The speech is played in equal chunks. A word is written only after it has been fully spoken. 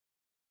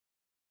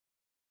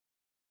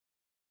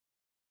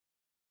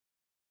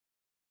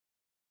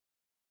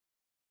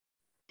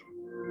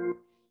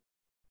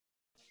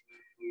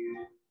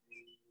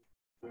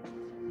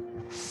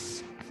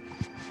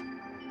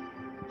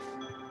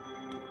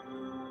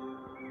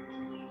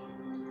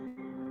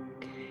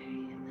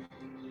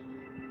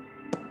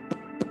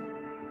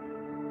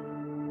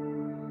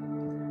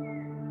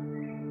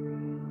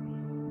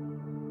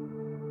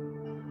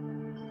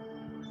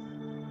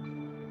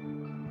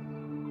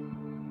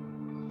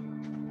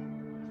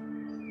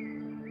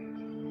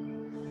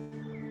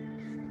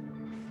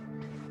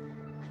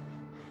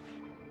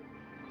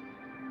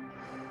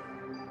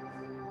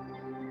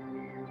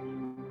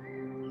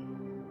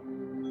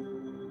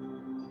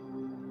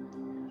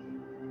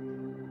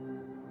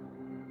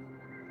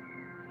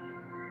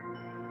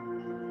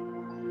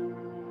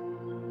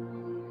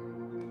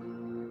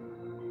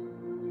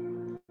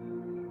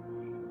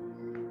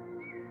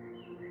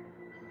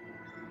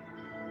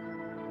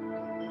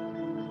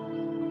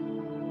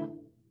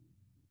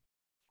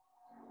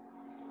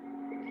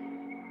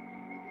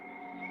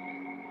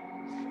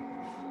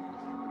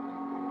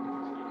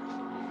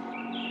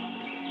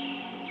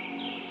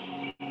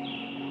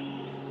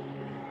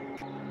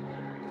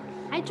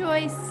Hi,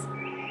 Joyce.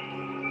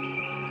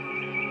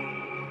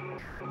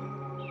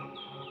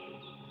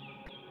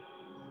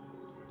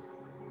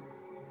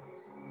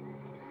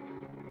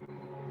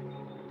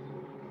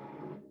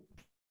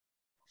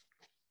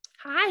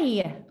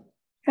 Hi.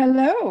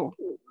 Hello.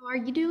 How are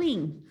you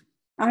doing?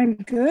 I'm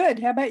good.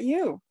 How about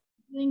you?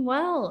 Doing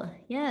well.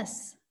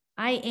 Yes.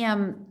 I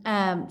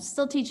am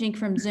still teaching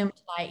from Zoom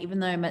tonight, even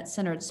though I'm at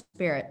Centered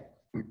Spirit.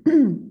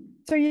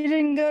 So you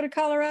didn't go to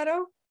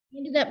Colorado?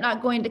 Ended up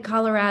not going to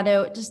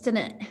Colorado. It just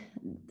didn't,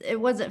 it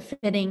wasn't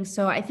fitting.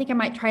 So I think I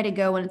might try to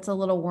go when it's a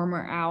little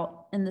warmer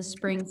out in the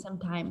spring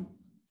sometime.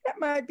 That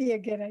might be a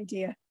good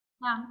idea.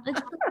 Yeah,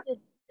 it's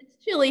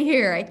chilly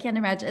here. I can't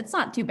imagine. It's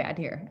not too bad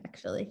here,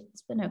 actually.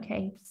 It's been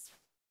okay.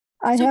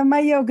 I have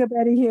my yoga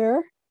buddy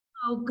here.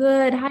 Oh,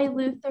 good. Hi,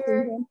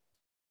 Luther.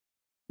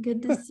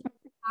 Good to see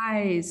you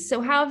guys. So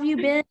how have you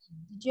been?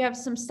 Did you have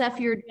some stuff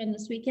you were doing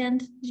this weekend?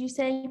 Did you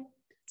say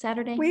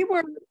Saturday? We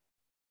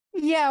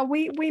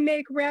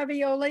make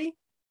ravioli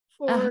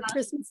for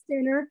Christmas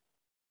dinner.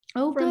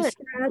 Oh, from good.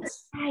 scratch.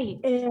 Right.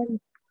 And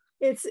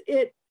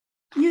it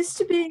used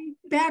to be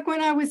back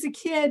when I was a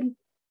kid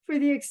for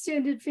the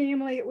extended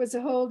family, it was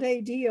a whole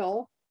day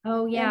deal.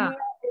 Oh, yeah. And now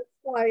it's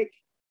like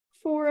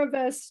 4 of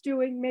us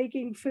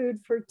making food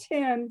for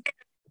 10,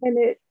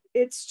 and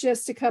it's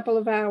just a couple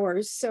of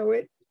hours. So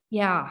it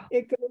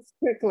goes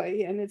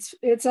quickly, and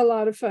it's a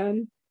lot of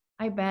fun.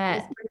 I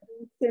bet.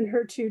 And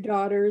her 2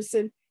 daughters,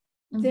 and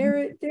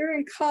they're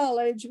in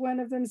college. One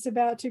of them's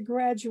about to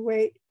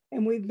graduate,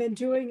 and we've been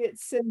doing it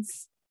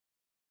since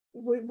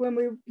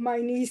my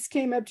niece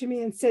came up to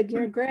me and said,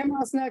 "Your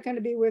grandma's not going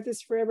to be with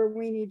us forever.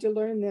 We need to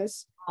learn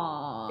this."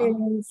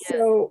 And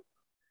so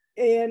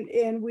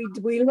and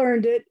we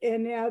learned it,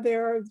 and now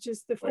there are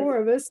just the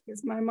 4 of us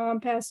because my mom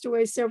passed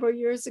away several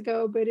years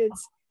ago, but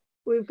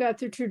we've got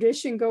the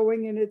tradition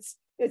going, and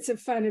it's a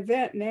fun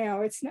event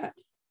now.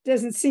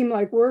 Doesn't seem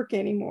like work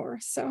anymore.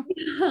 So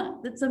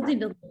that's something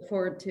to look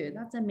forward to.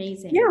 That's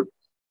amazing. Yeah.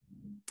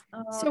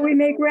 So we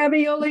make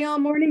ravioli all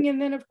morning, and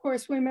then of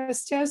course we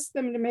must test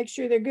them to make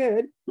sure they're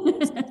good.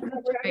 So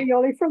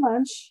ravioli for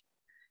lunch,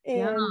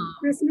 and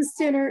Christmas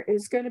dinner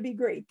is going to be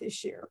great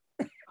this year.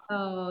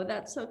 Oh,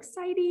 that's so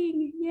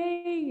exciting.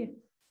 Yay.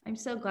 I'm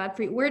so glad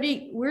for you. Where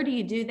do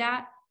you do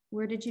that?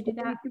 Where did you do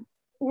that?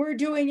 We're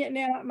doing it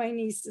now at my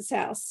niece's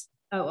house.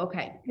 Oh,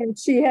 okay. And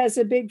she has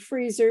a big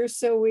freezer,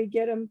 so we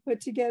get them put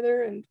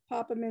together and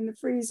pop them in the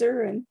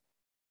freezer, and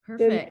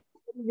perfect. Then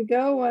ready to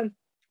go on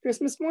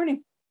Christmas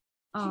morning.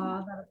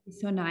 Oh, that would be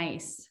so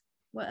nice.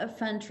 What a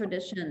fun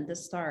tradition to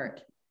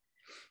start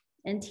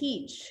and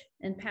teach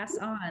and pass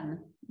on,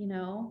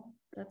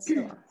 that's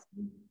so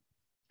awesome.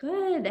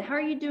 Good. How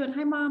are you doing?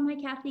 Hi, Mom. Hi,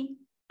 Kathy.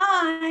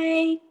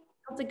 Hi.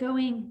 How's it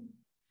going?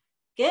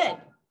 Good.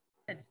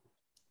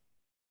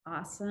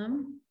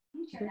 Awesome.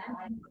 Turn that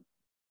light on,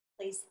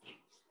 please.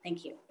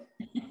 Thank you.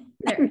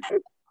 There.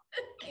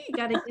 You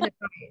got to get it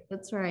right.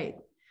 That's right.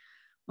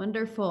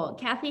 Wonderful.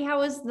 Kathy, how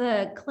was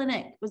the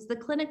clinic? Was the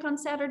clinic on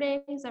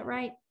Saturday? Is that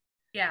right?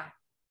 Yeah.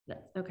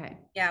 Okay.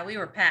 Yeah, we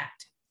were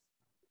packed.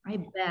 I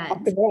bet.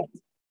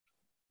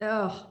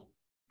 Oh,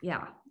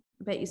 yeah.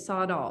 I bet you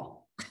saw it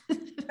all.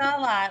 Saw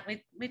a lot.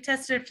 We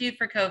tested a few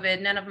for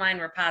COVID. None of mine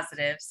were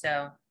positive.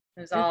 So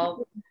it was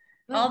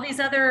all these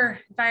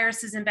other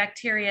viruses and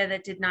bacteria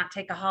that did not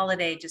take a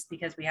holiday just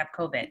because we have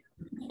COVID.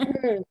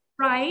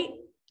 Right.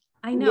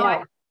 I know.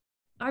 Yeah.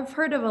 I've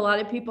heard of a lot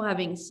of people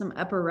having some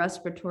upper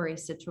respiratory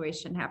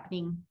situation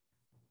happening.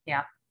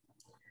 Yeah.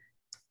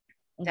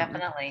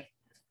 Definitely.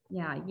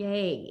 Yeah.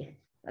 Yay.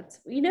 That's,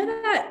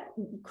 that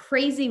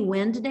crazy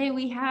wind day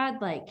we had,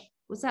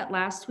 was that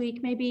last week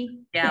maybe?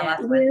 Yeah.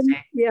 Last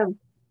Wednesday. Yeah.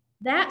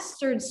 That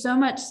stirred so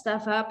much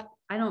stuff up.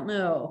 I don't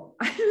know.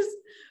 I was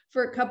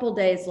for a couple of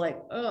days I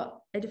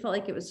felt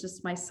like it was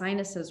just my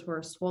sinuses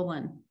were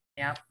swollen.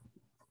 Yeah.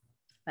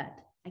 But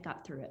I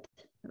got through it.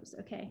 It was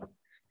okay.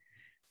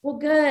 Well,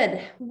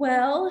 good.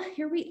 Well,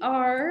 here we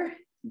are.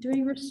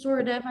 doing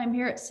restorative. I'm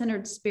here at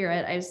Centered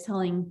Spirit. I was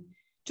telling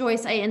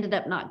Joyce I ended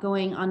up not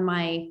going on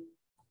my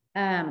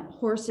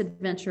horse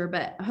adventure,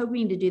 but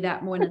hoping to do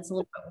that when it's a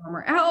little bit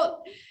warmer out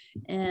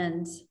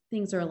and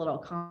things are a little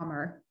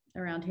calmer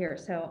around here.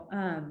 So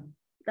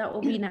that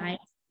will be nice.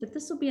 But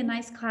this will be a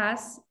nice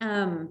class.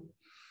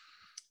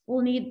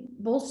 We'll need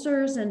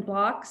bolsters and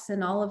blocks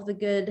and all of the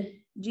good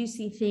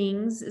juicy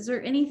things. Is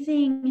there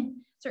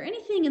anything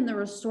in the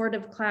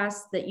restorative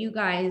class that you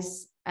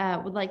guys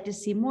would like to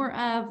see more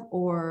of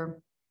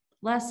or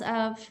less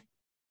of?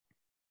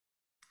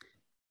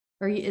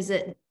 Or is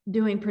it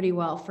doing pretty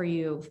well for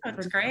you?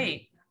 That's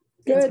great.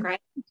 Good. That's great.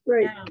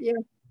 Great. Yeah.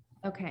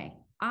 Yeah. Okay,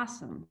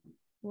 awesome.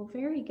 Well,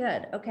 very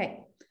good.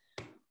 Okay.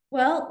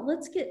 Well,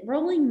 let's get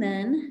rolling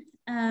then.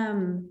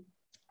 I'm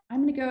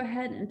going to go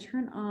ahead and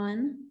turn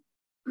on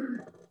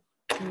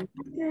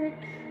music.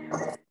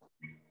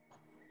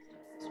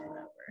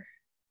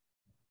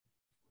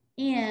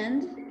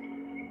 And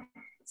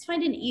let's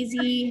find an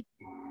easy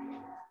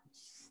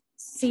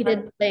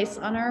seated place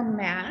on our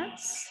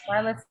mats.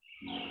 Lila's.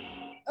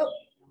 Oh,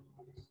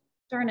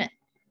 darn it.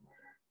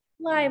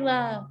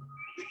 Lila.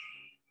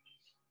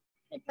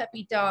 My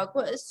puppy dog.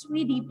 What a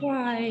sweetie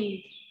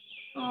pie.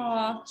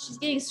 Oh, she's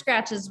getting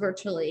scratches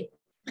virtually.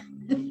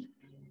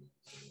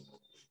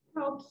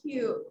 How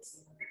cute.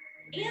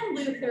 And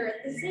Luther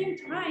at the same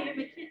time. I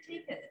can't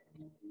take it.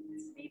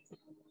 It's amazing.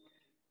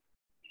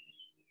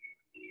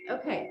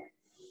 Okay.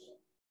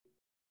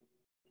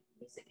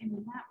 Music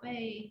coming that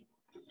way.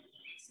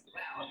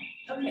 Wow.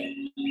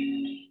 Okay.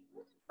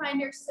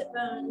 Find your sit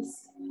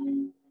bones.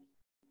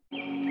 Let's go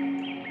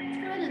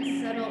ahead and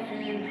settle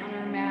in on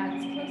our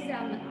mats. Close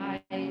down the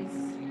eyes.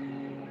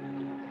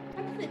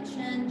 Tuck the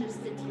chin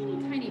just a teeny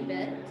tiny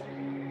bit.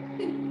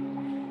 You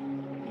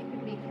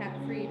can be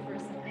cat-free for a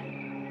second.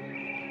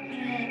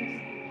 And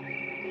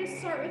I'm going to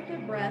start with the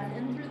breath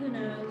in through the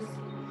nose.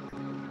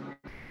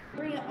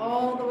 Bring it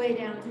all the way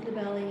down to the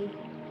belly.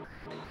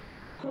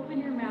 Open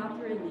your mouth,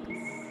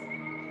 release.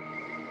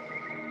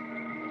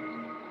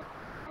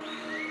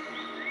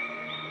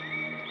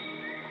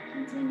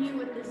 Continue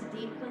with this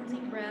deep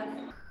cleansing breath.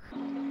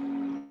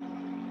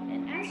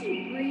 And as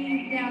you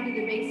breathe down to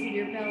the base of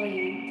your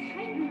belly,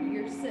 tighten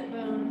your sit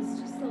bones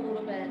just a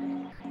little bit,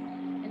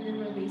 and then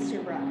release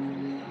your breath.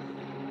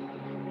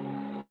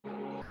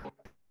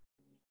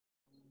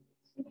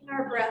 Taking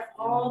our breath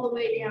all the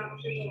way down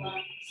through the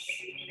lungs.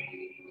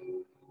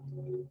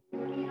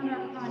 Working on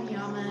our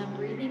pranayama,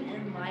 breathing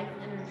in life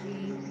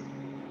energy,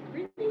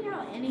 breathing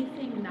out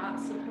anything not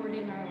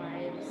supporting our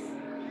lives.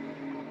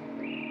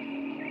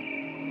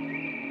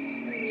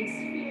 Release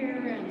fear,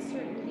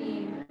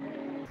 uncertainty,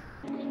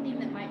 anything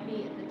that might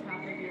be at the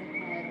top of your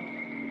head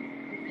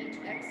with each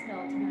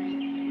exhale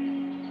tonight.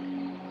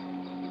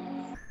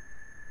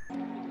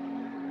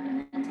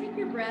 And then take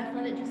your breath,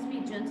 let it just be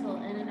gentle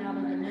in and out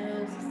of the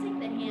nose. Just take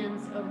the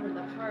hands over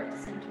the heart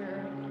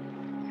center.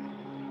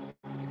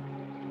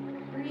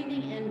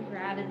 Breathing in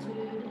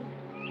gratitude.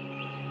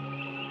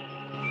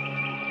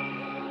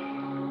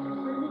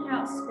 Breathing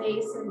out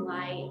space and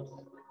light.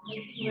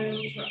 Making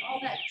room for all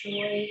that joy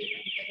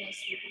and goodness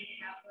we can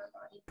have in our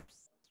bodies.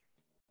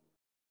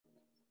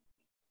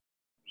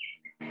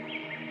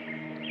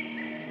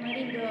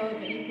 Letting go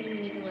of anything we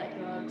need to let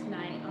go of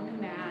tonight on the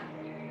mat.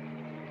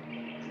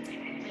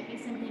 Might be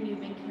something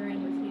you've been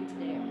carrying with you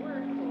today at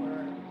work or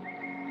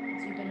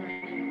as you've been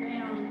running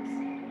around.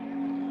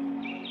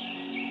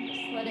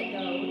 Just let it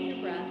go with your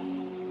breath.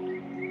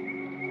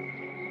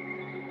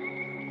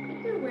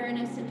 Take your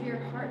awareness into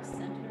your heart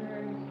center.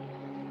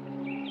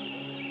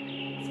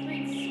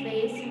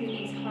 Space into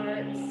these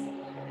hearts.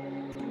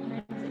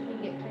 Sometimes it can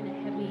get kind of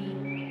heavy.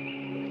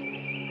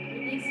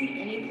 Releasing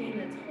anything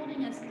that's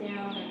holding us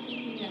down or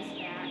keeping us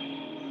back.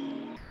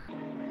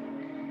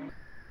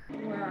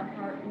 Where our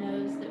heart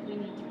knows that we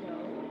need to go.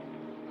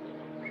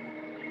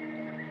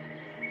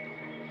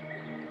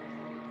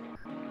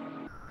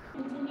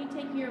 Continue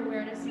taking your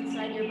awareness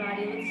inside your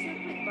body. Let's do a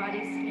quick body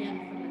scan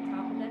from the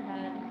top of the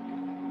head.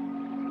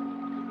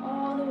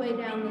 All the way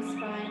down the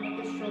spine.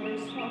 Let the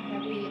shoulders fall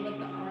heavy. Let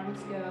the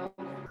arms go.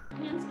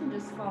 Hands can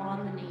just fall on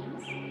the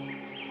knees.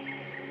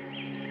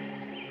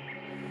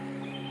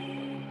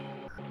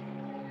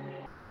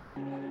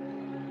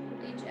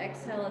 With each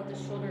exhale, let the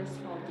shoulders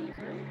fall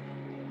deeper.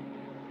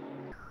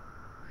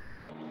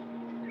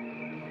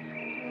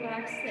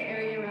 Relax the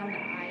area around the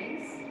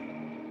eyes.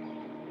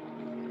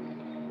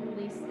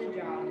 Release the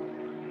jaw.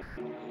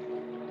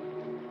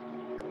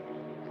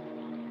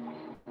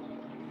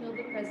 Feel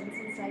the presence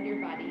inside your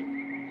body.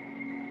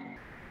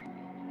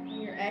 On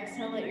your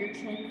exhale, let your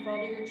chin fall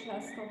to your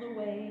chest all the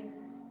way.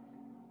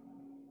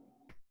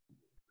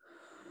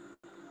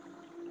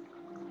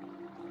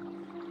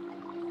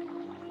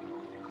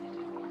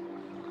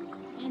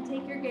 And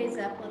take your gaze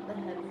up, let the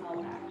head fall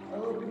back.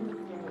 Open the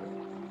throat.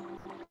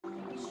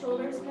 The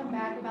shoulders come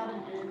back about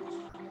an inch.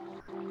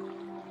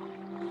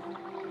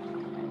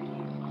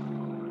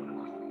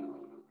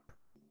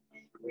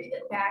 Breathe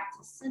it back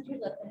to center,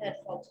 let the head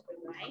fall to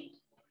the right.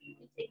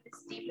 You take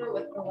this deeper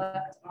with the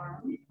left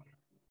arm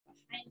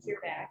behind your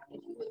back,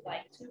 if you would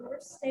like to, or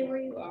stay where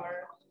you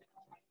are.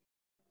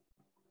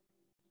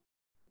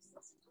 Just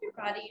listen to your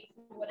body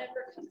for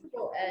whatever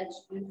comfortable edge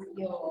you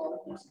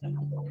feel most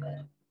comfortable with.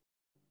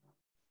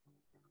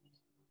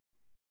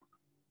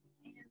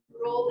 And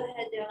roll the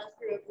head down and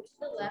through over to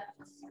the left.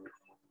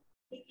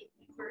 Take it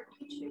deeper if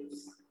you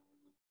choose.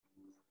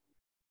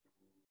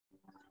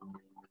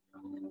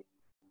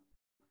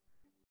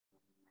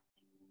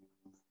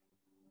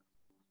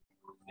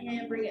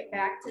 And bring it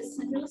back to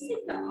center. Let's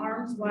take the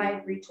arms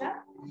wide, reach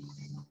up.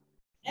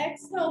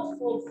 Exhale,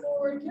 fold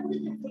forward, come to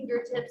the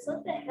fingertips,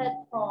 let the head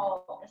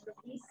fall, and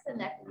release the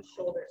neck and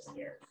shoulders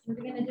here. So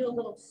we're gonna do a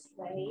little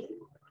sway.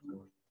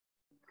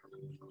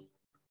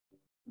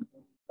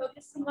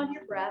 Focusing on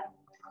your breath.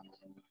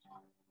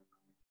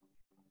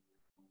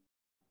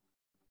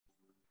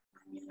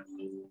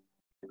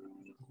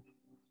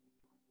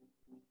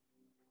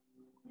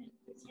 And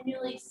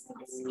continually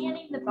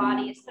scanning the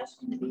body,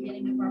 especially in the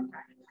beginning of our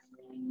practice.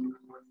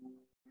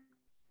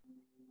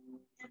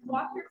 And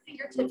walk your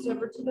fingertips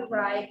over to the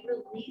right.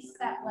 Release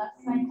that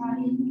left side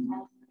body in the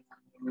head.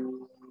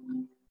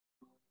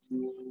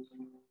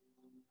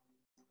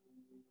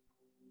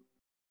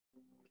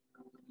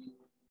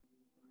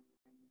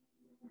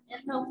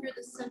 Inhale through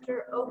the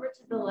center over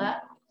to the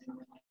left.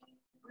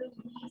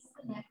 Release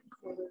the neck and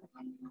shoulder.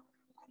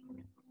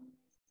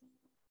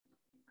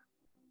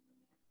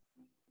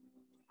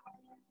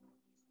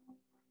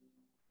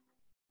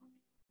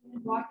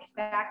 And walk it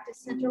back to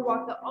center.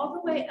 Walk it all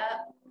the way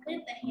up.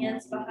 Plant the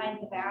hands behind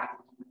the back.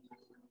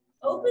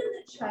 Open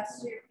the chest,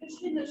 so you're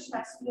pushing the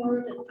chest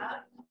forward and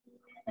up,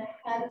 and the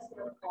head is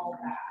going to fall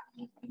back.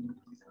 Release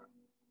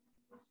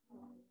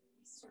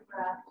your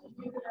breath.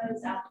 Through the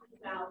nose, out through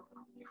the mouth.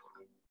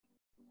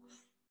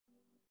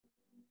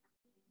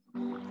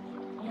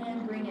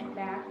 And bring it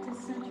back to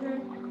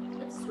center.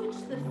 Let's switch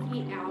the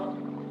feet out.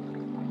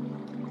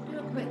 Do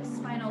a quick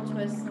spinal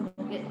twist, and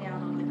we'll get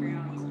down on the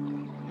ground.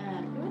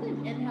 Go ahead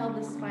and inhale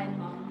the spine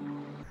long.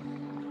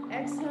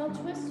 Exhale,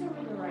 twist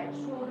over the right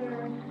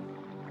shoulder.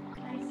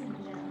 Nice and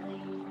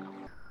gently.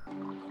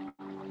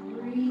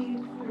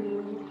 Breathe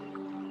through.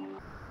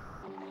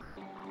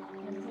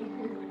 And take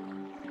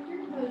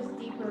your toes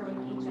deeper with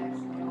each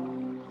exhale.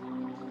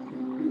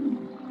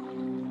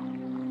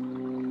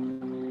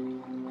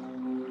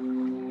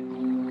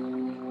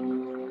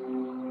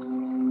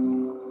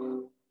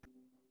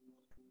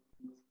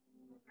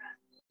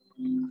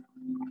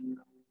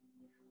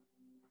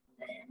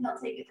 Inhale,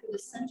 take it through the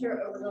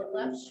center over the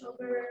left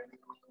shoulder.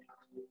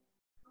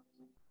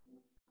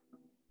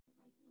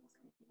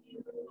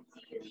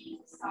 Deepening,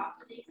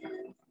 softening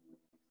in.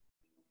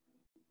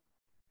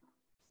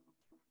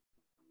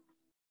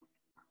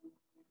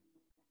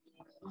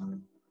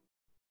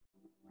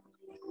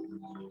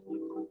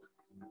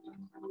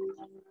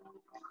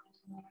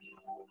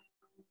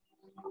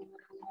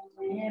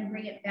 And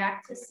bring it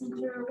back to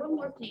center. One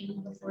more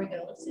thing before we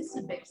go. Let's do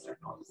some big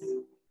circles.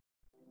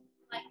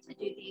 I like to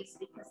do these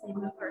because they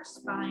move our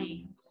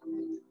spine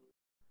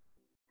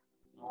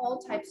all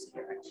types of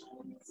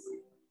directions.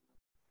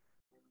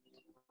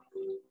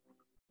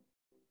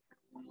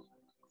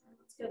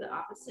 Let's go the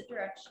opposite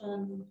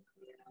direction.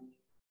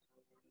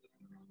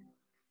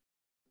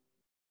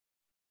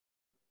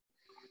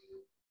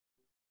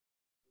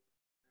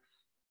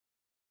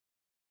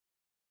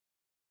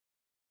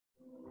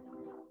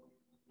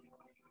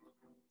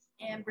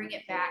 And bring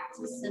it back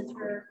to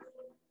center.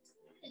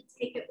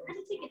 And we're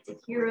going to take it to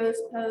hero's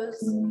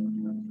pose.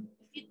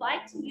 If you'd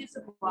like to use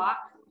a block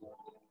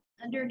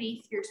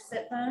underneath your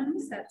sit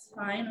bones, that's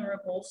fine, or a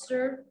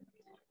bolster.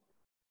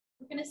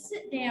 We're going to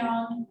sit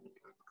down,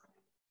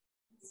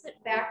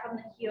 sit back on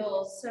the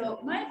heels. So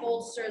my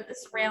bolster,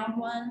 this round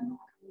one,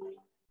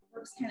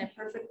 works kind of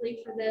perfectly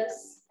for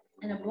this.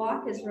 And a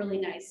block is really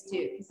nice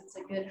too, because it's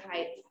a good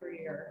height for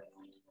your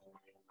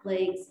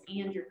legs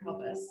and your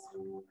pelvis.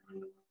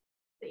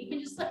 But you can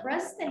just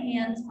rest the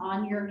hands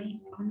on your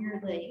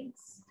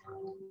legs.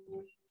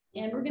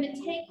 And we're going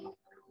to take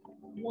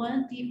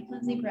one deep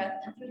cleansing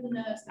breath in through the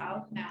nose, out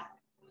of the mouth.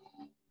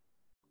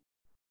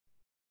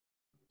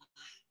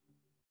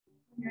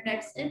 On your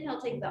next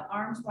inhale, take the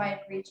arms wide,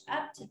 reach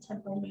up to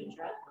temple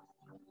mudra.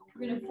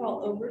 We're going to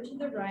fall over to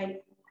the right.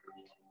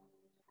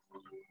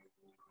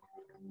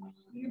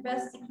 Do your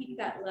best to keep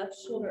that left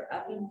shoulder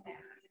up and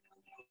back.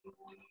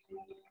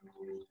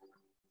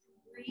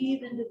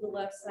 Breathe into the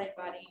left side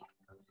body.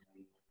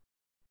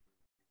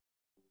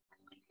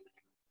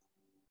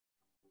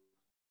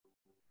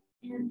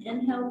 And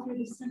inhale through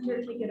the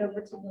center, take it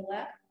over to the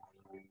left.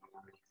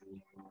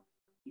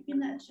 Keeping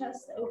that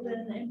chest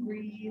open and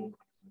breathe.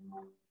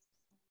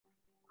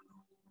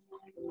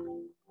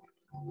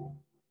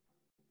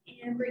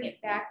 And bring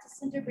it back to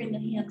center. Bring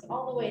the hands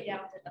all the way down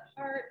to the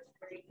heart.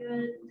 Very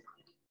good.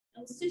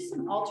 Let's do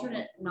some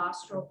alternate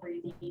nostril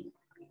breathing.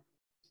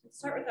 Let's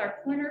start with our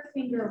pointer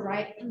finger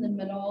right in the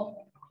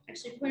middle.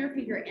 Actually, pointer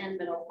finger and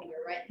middle finger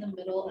right in the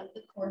middle of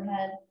the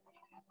forehead.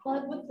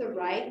 Plug with the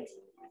right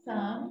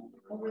thumb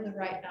over the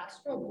right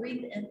nostril.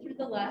 Breathe in through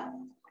the left.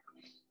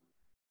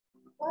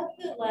 Plug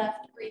the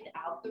left, breathe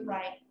out the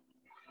right.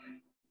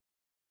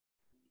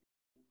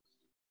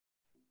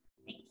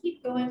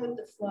 keep going with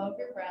the flow of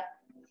your breath.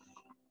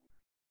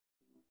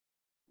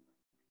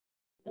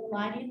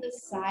 Aligning the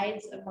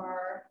sides of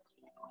our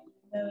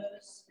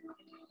nose,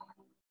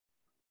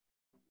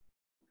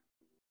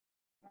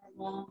 our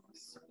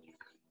lungs.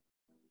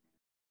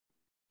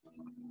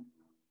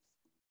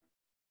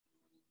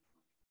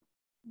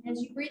 And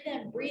as you breathe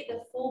in, breathe a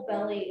full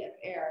belly of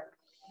air.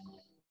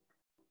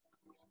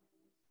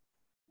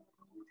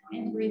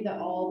 And breathe it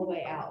all the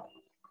way out.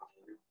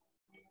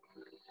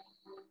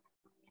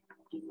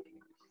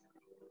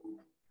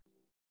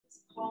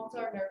 This calms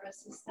our nervous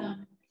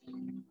system,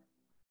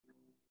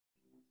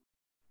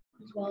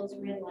 as well as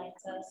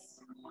realigns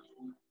us.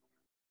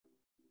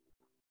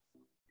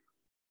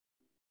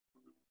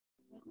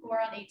 More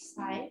on each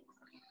side.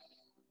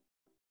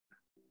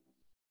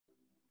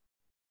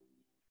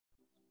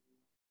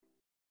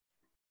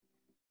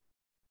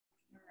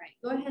 All right,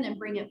 go ahead and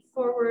bring it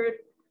forward.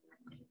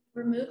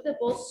 Remove the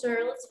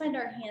bolster. Let's find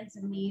our hands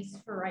and knees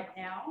for right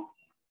now.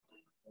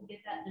 We'll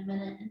get that in a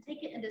minute. And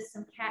take it into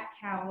some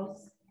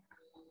cat-cows.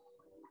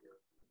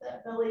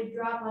 That belly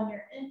drop on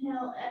your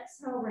inhale.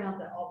 Exhale,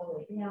 round it all the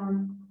way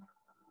down.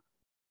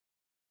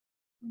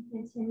 And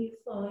continue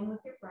flowing with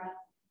your breath.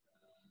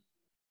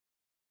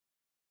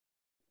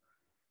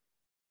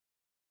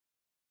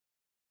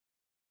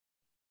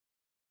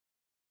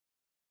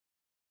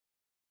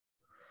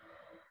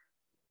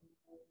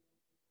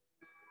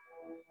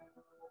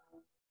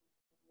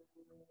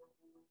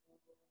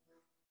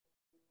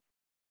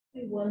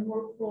 Do one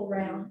more full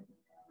round.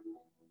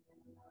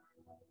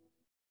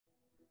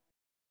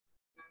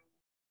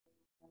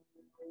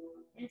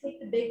 And take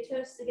the big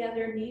toes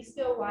together, knees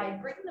go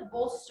wide. Bring the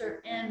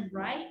bolster in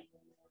right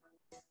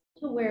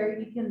to where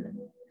you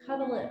can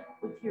cuddle it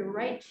with your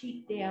right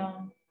cheek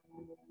down.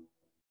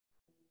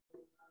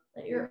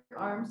 Let your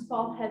arms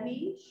fall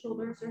heavy,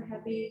 shoulders are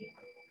heavy.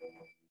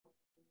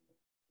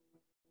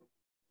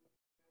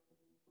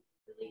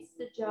 Release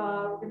the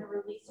jaw. We're going to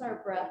release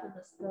our breath in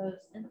this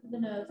pose into the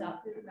nose,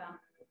 out through the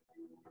mouth.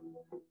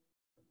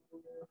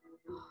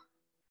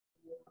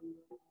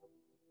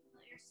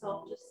 Let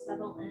yourself just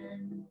settle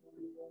in.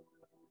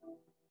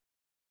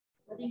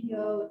 Letting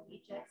go with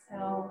each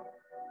exhale.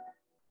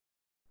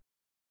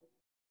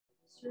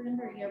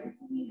 Surrendering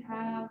everything you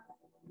have.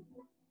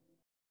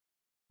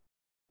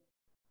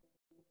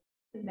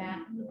 The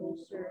mat and the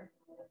bolster.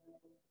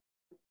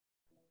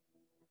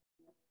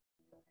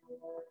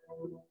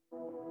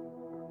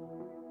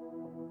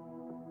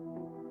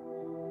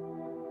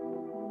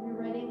 When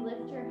you're ready,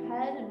 lift your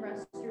head and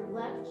rest your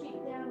left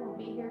cheek down. We'll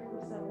be here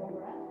for several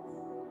breaths.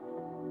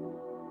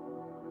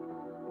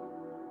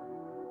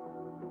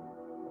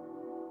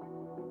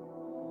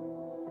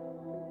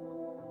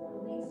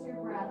 Release your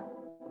breath.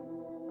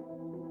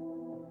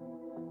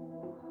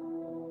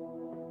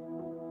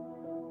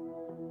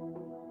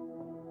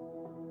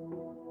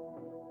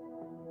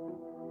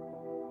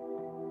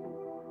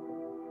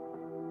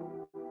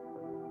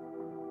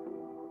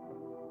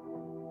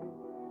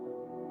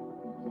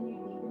 Continue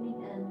deepening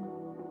in.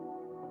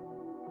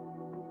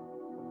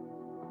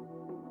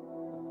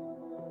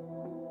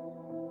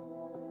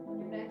 On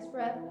your next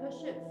breath,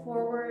 push it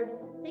forward.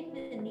 Take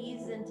the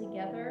knees in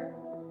together.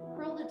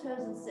 Curl the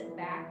toes and sit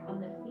back on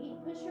the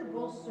feet. Push your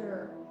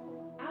bolster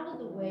out of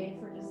the way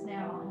for just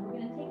now. And we're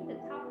going to take the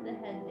top of the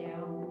head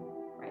down,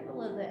 right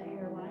below the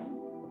hairline.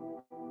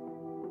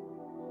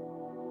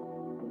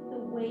 With the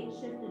weight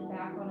shifted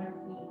back on our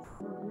feet.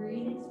 We're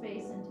breathing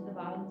space into the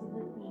bottoms of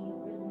the feet,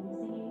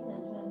 releasing any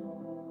tension,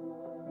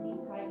 any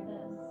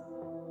tightness.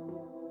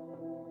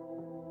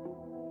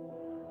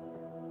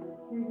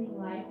 Breathing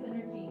life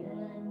energy in,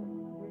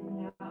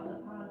 breathing out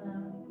apana,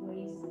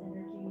 waste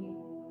energy.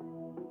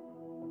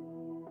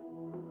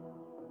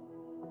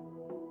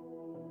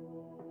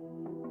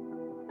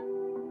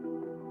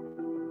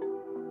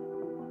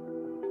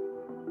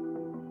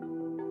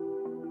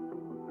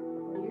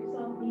 Let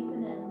yourself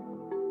deepen in.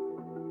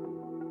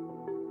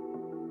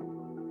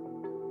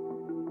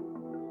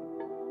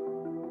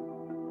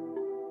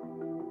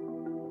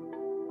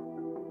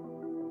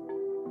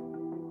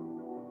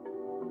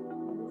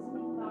 Notice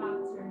any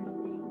thoughts or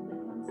anything that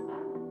comes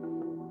up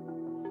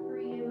for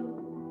you.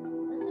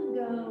 Let them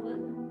go, let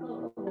them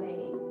float away.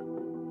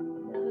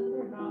 Know that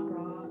they're not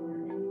wrong or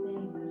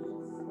anything. That's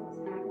just what's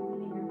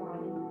happening in your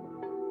body.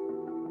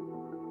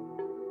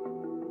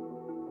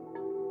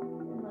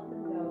 And let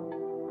them go.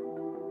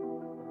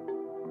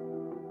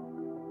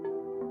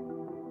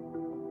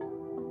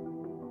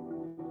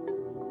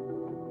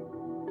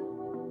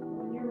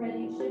 When you're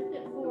ready, shift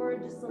it forward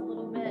just a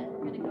little bit.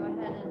 We're going to go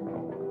ahead and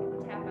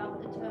tap out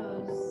the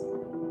toes.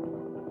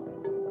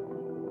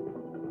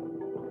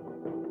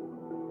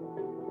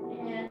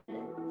 And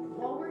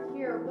while we're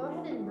here, go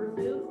ahead and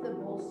remove the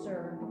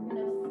bolster. We're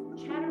going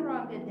to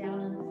chaturanga down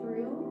and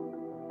through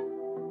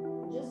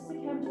just to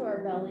come to our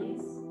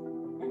bellies.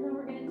 And then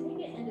we're going to take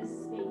it into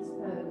Sphinx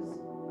pose.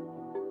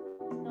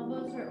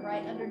 Elbows are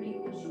right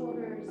underneath the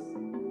shoulders.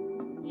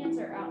 Hands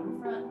are out in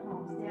front,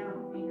 palms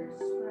down, fingers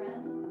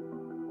spread.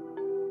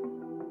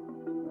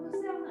 Close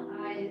down the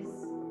eyes.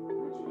 I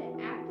want you to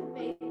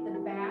activate the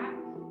back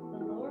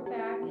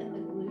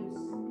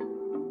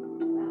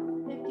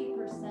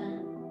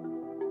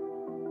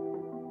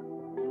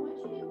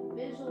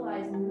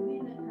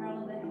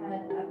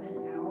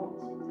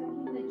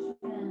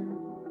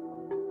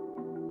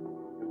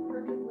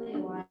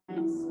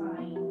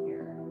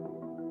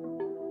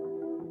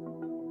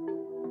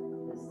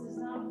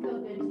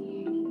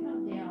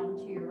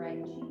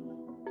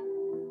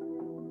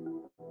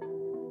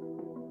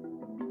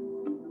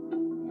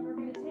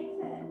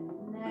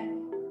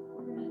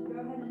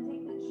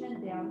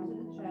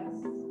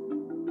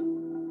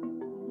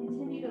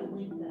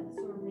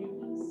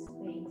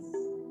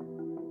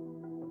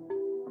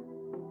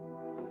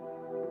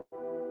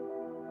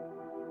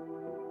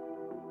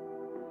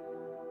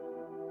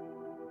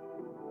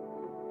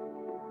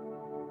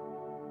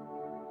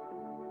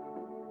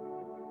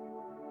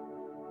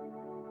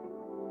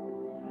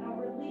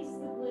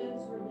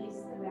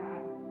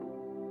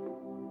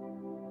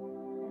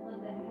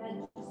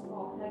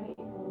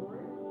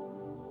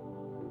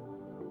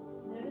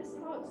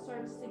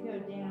starts to go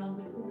down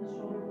between the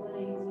shoulder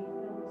blades. You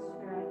feel the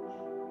stretch.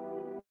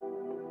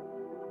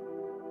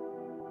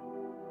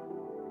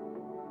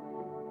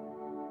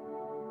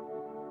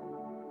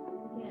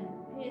 Again,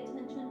 pay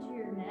attention to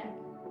your neck.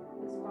 If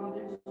this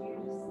bothers you,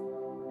 just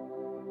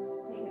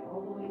take it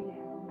all the way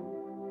down.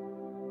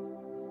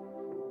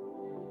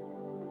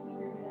 Keep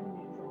your head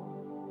neutral.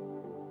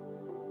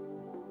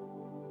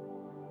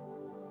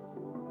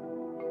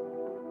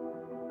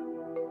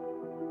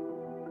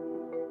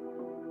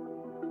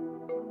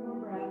 One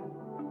more breath.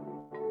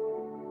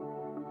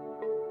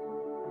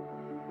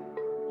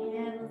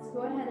 And let's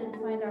go ahead and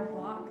find our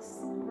blocks.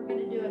 We're going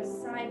to do a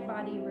side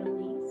body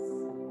release.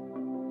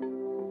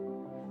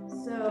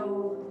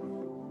 So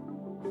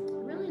I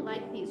really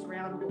like these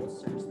round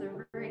bolsters.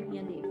 They're very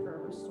handy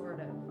for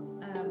restorative. We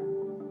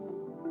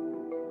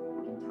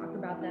can talk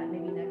about that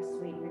maybe next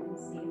week. We can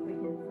see if we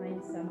can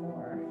find some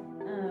more.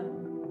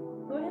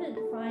 Go ahead and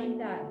find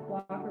that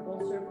block or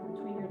bolster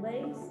between your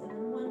legs and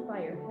then one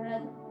by your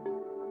head.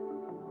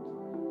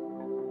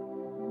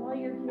 And while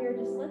you're here,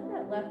 just let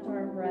that left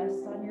arm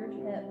rest on your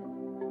hip.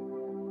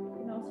 You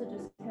can also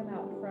just come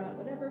out front,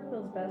 whatever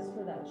feels best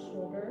for that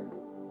shoulder.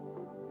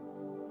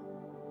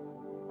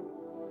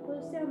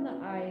 Close down the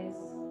eyes.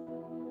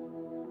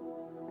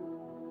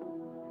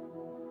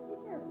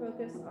 Keep our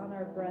focus on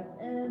our breath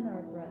in,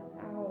 our breath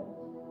out.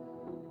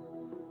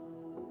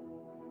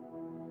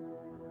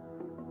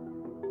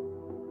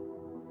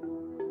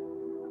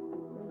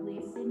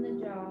 Releasing the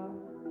jaw.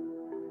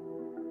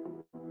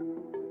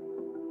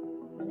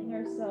 Letting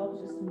ourselves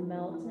just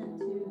melt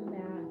into the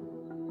mat.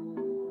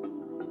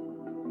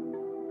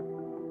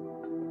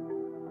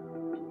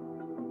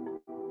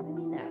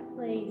 Finding that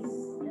place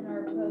in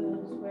our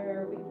pose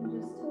where we can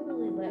just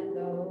totally let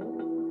go,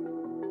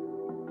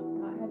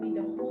 not having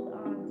to hold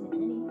on to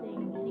anything,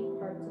 any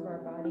parts of our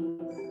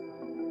bodies,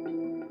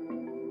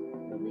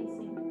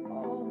 releasing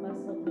all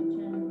muscle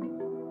tension.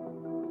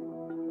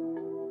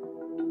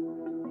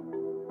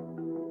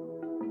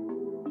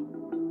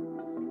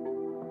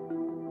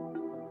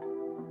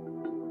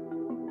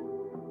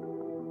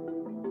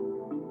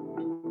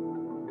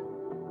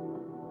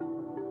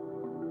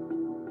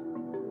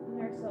 Giving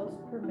ourselves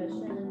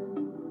permission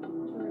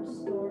to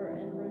restore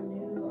and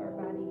renew our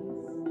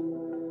bodies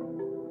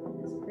in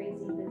this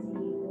crazy, busy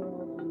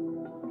world.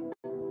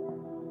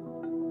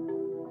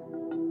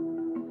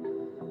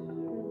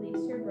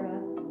 Release your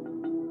breath.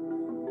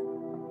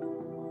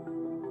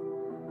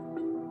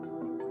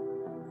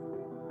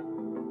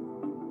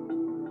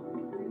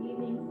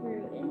 Breathing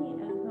through any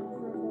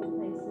uncomfortable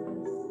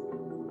places.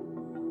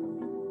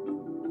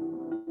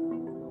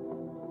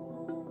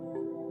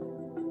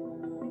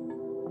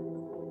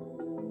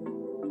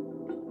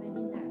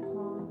 Finding that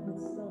calm and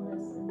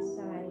stillness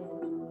inside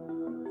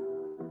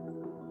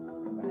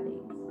our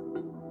bodies.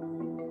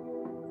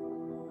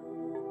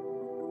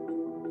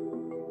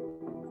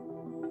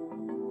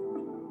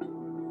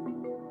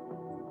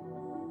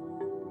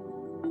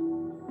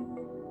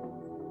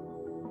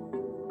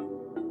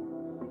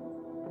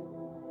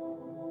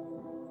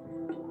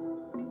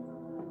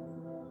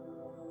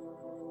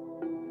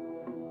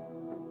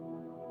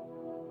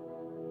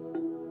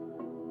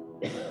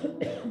 Excuse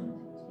me.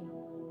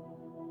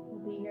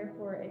 We'll be here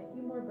for a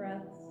few more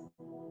breaths.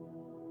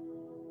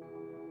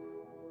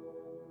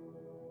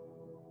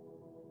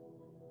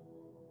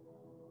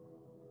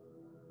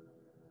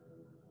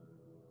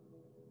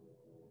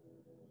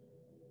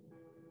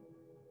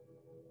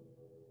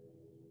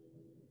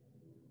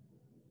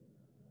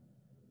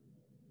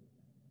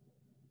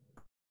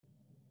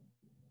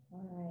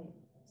 All right,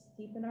 let's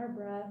deepen our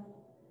breath.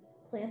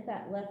 Plant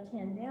that left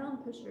hand down,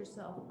 push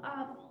yourself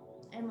up,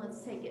 and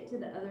let's take it to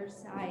the other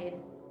side.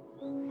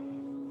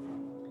 And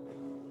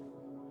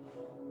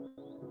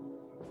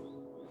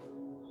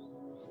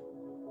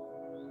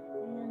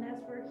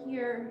as we're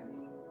here,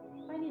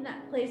 finding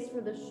that place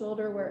for the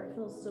shoulder where it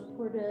feels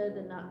supported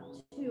and not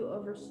too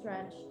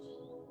overstretched.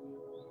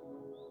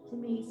 To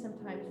me,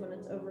 sometimes when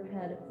it's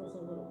overhead, it feels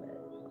a little bit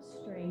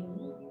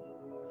strained.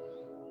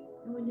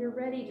 And when you're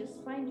ready,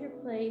 just find your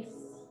place.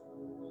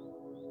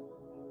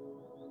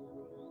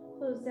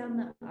 Close down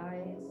the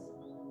eyes.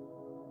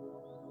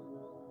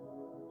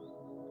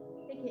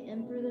 Take it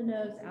in through the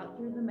nose, out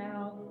through the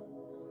mouth.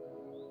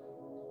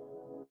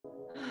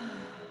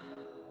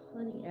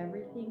 Letting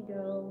everything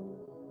go.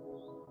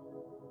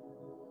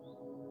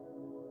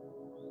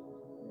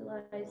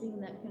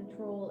 Realizing that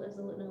control is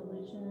an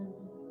illusion.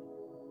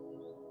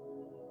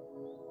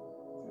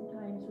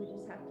 Sometimes we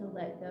just have to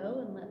let go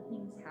and let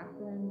things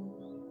happen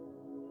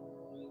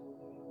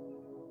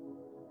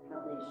how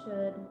they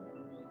should,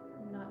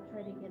 and not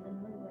try to get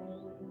in the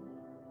way.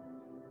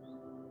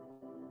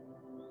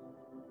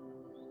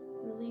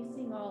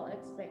 Releasing all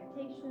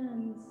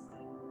expectations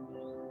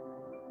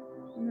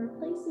and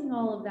replacing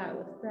all of that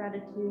with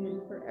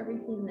gratitude for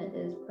everything that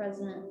is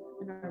present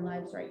in our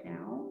lives right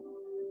now.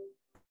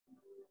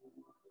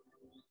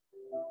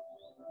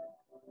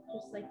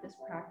 Just like this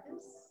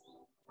practice.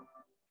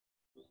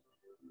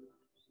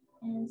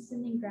 And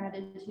sending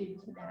gratitude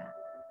to that.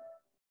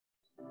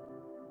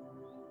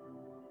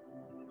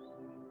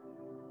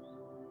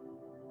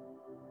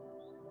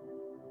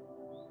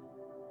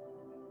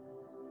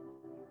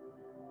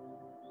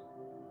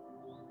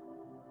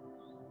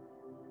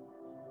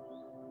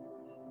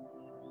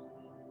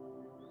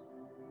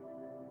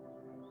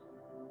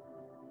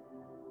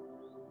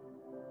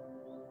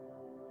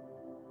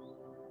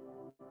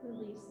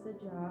 Release the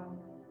jaw.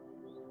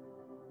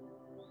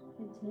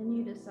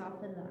 Continue to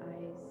soften the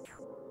eyes.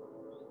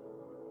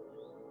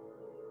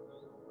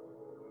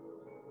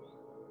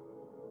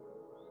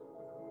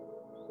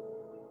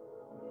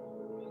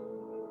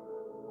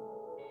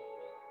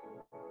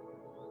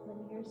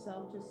 Letting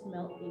yourself just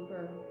melt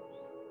deeper.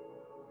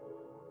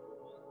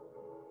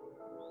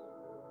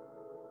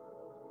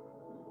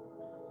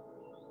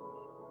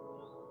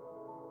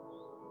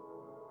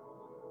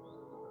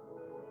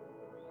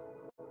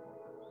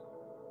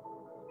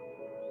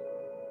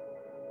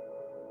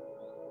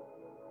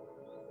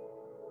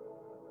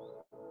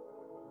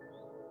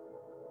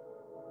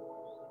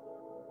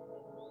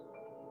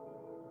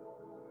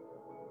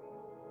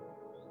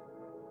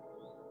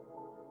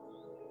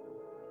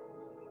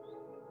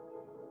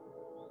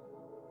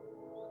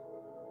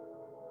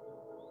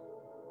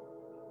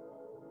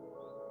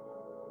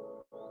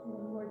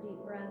 One more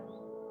deep breath.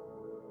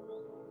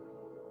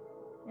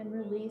 And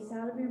release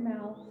out of your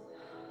mouth.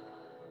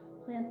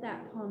 Plant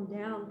that palm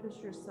down,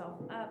 push yourself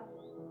up.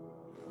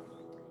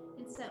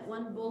 And set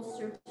one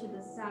bolster to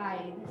the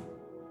side.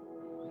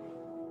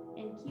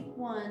 And keep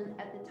one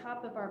at the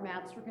top of our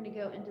mats. We're going to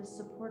go into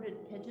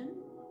supported pigeon.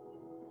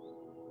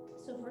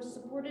 So for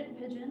supported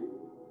pigeon,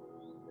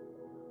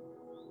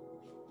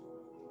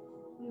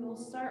 we will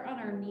start on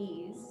our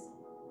knees.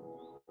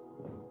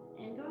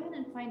 And go ahead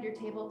and find your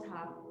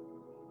tabletop.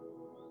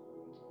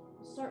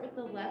 Start with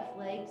the left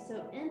leg.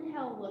 So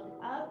inhale, look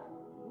up,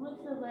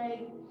 lift the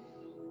leg.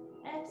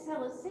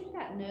 Exhale, let's take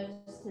that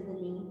nose to the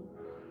knee.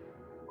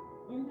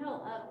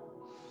 Inhale up,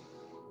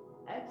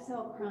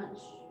 exhale, crunch.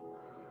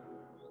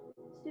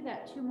 Let's do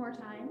that 2 more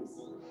times.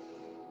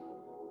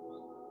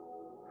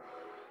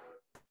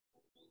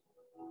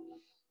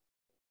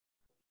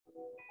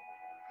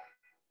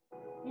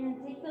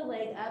 And take the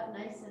leg up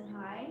nice and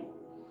high.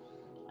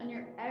 On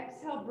your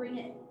exhale, bring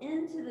it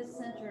into the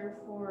center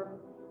for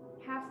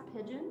half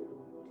pigeon.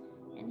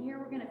 And here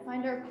we're going to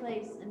find our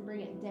place and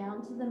bring it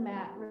down to the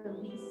mat,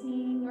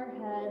 releasing our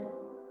head.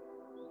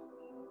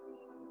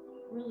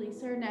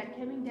 Release our neck,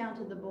 coming down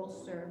to the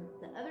bolster.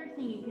 The other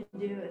thing you can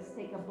do is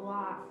take a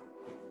block,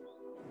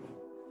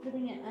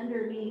 putting it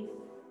underneath,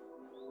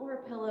 or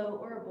a pillow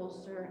or a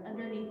bolster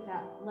underneath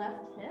that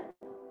left hip,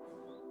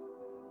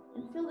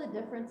 and feel the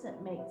difference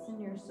it makes in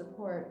your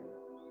support.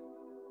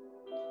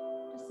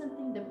 Just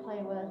something to play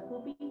with.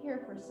 We'll be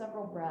here for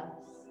several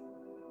breaths.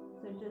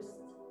 So just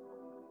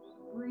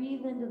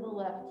breathe into the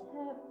left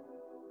hip.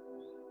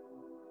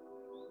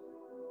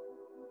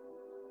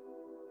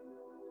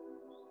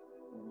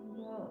 Letting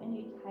go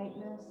any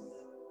tightness.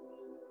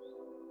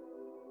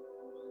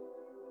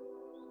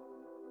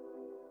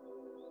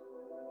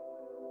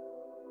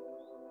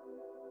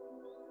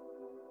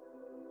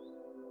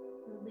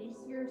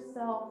 Release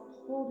yourself,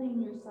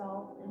 holding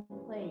yourself in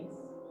place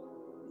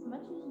as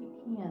much as you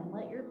can.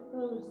 Let your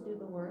pose do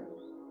the work.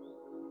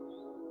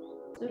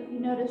 So if you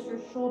notice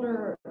your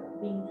shoulder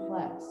being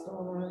flexed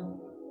or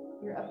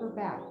your upper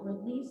back,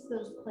 release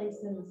those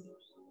places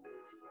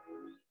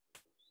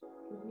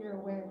with your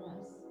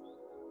awareness.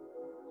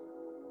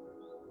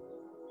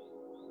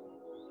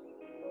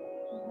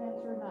 Sometimes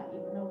we're not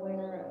even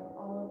aware of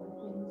all of the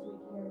things we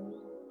carry.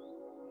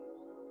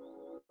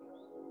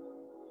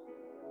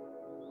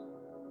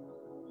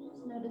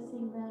 Just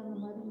noticing them and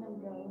letting them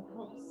go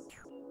helps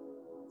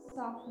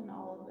soften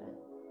all of it.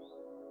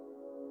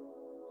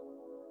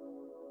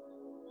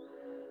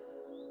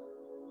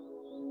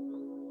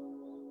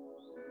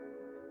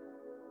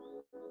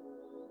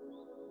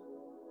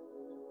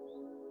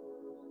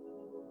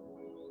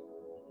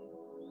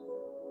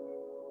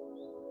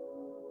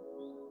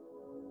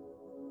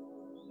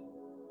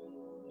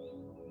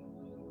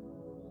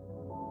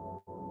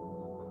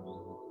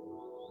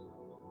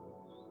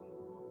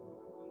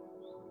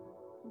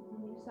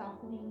 Continue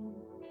softening.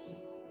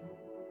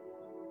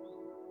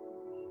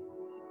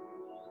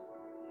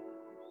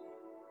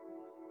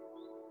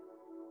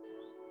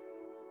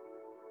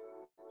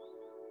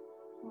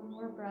 One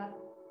more breath.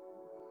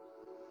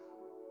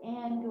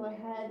 And go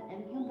ahead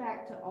and come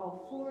back to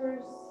all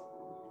fours.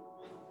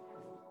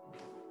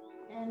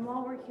 And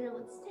while we're here,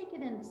 let's take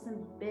it into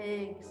some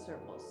big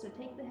circles. So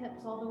take the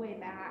hips all the way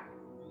back,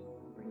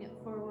 bring it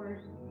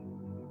forward.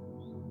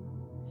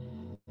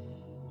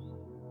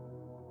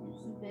 And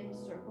some big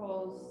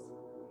circles.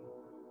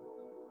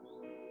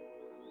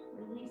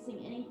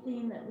 Releasing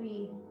anything that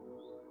we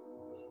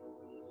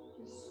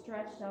just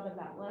stretched out of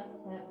that left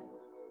hip.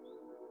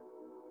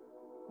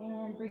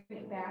 And bring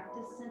it back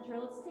to center.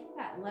 Let's take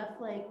that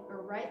left leg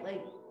or right leg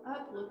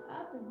up, look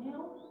up,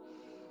 inhale.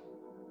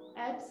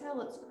 Exhale,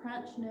 let's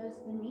crunch nose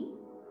to knee.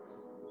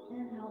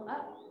 Inhale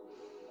up.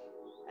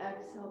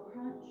 Exhale,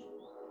 crunch.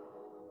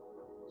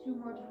 2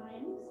 more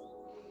times.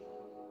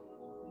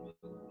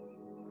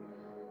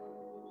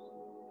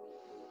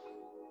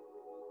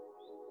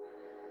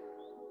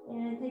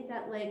 And take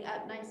that leg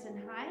up nice and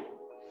high.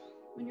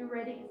 When you're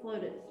ready,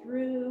 float it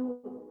through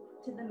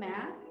to the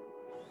mat.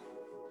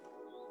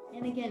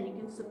 And again, you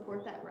can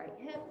support that right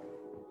hip.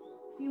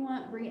 If you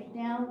want, bring it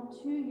down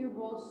to your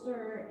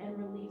bolster and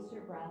release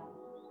your breath.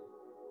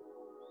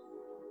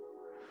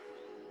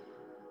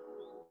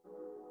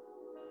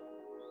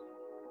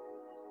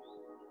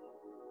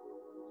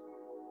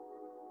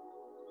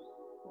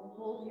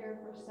 We'll hold here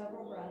for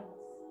several breaths.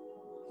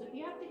 So if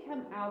you have to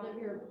come out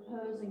of your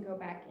pose and go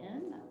back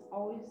in, that's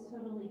always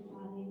totally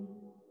fine.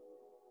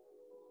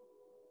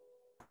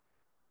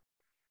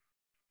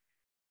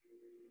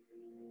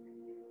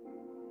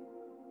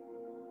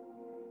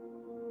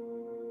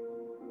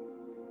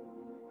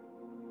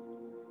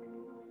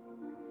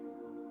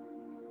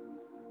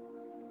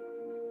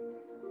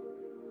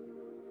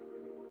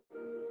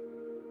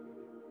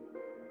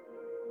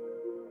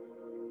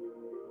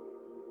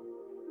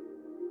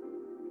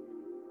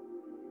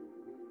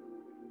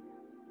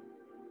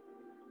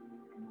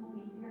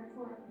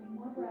 For a few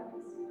more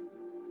breaths.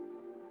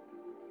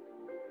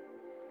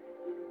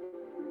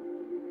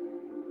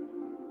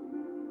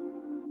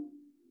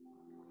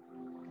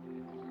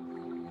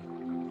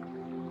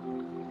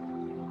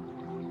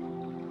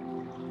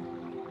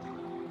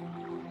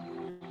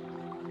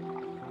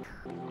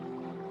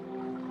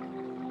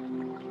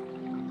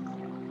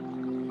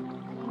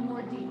 One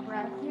more deep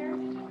breath here.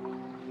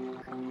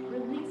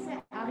 Release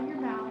it out of your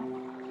mouth.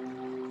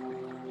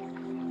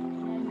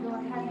 And go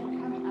ahead and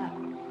come up.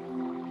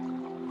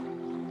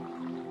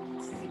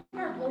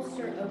 Our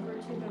bolster over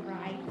to the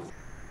right,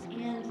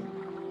 and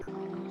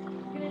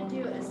we're going to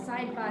do a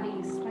side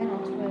body spinal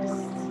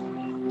twist,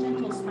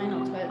 gentle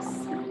spinal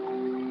twist.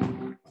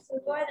 So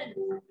go ahead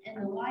and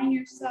align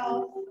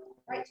yourself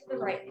right to the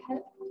right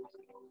hip.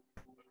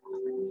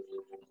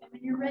 And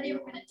when you're ready, we're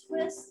going to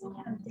twist and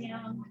come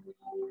down,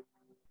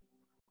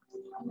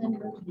 and then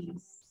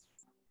release.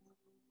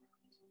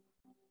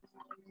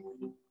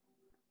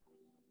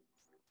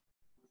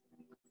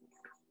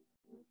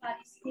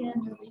 Body skin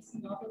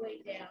releasing all the way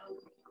down.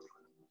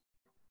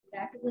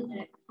 Back of the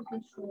neck to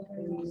the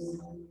shoulders.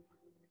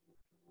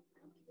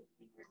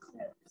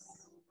 Fingertips.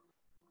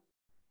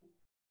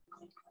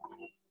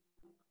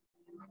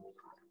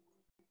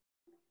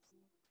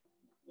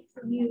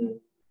 From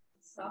you,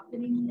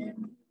 softening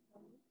in.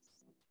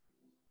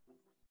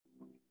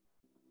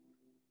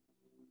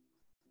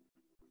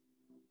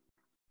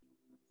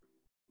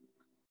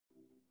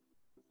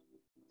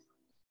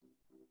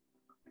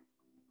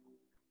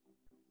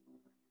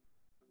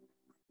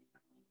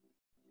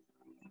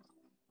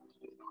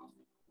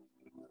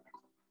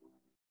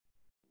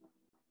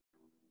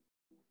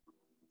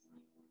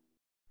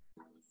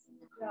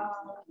 Jaw,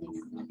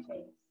 releasing the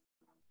face.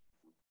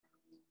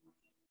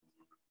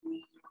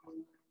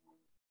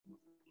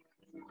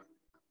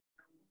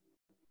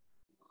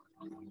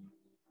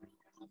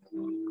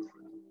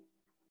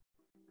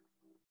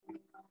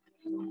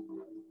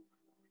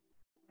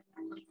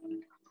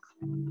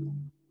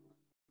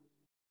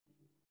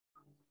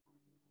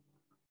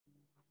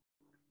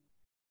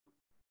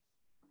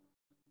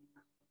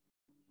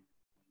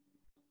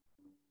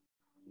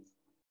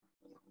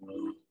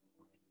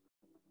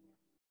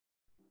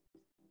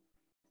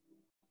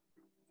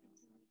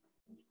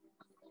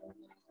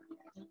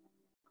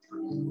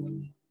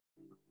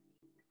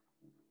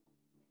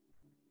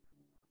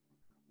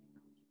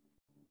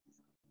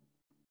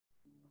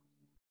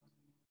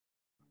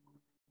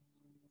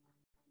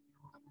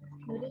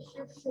 Notice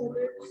your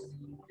shoulders.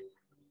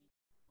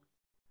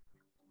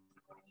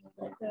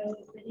 Let go of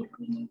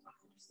anything you're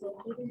still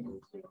holding on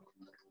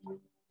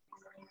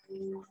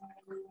to.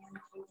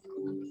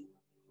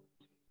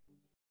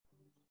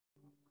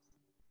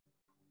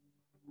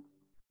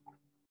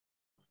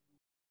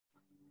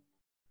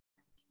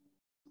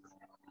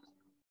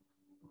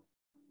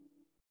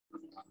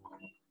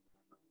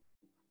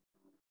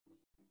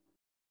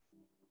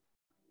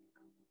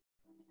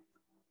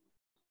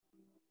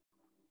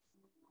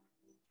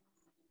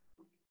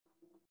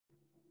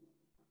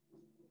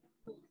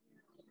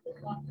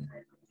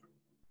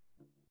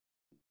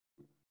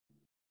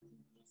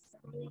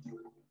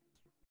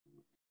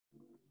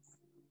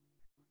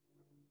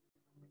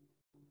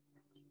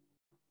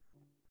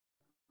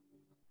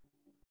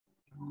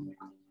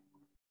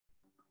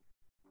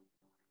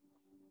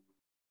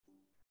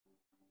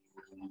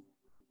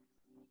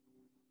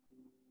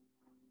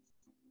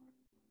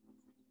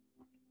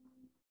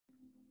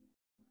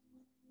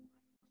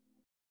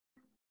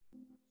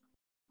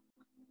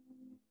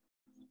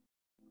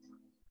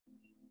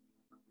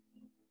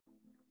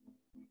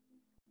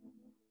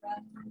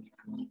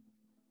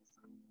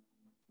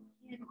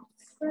 And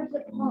spread the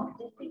palm,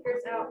 the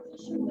fingers out,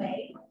 push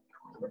away.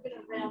 We're going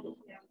to round it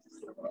down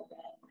just a little bit.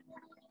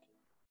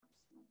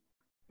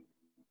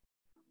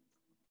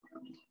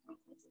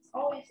 It's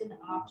always an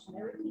option.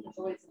 Everything is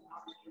always an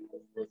option. If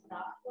this does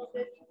not feel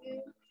good to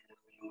you,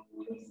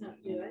 please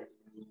don't do it.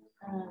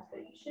 But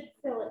you should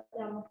feel it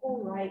down the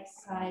whole right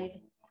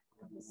side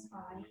of the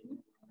spine,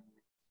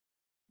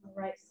 the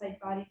right side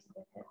body to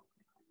the hip,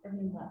 and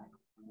then left.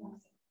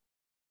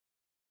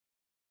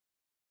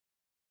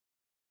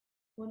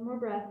 One more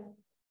breath.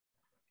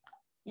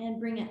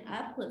 And bring it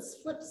up. Let's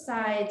flip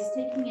sides,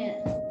 taking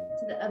it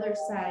to the other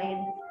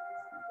side.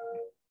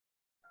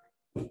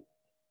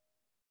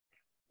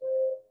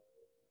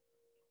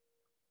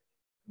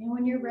 And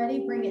when you're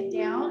ready, bring it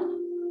down,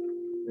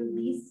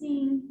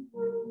 releasing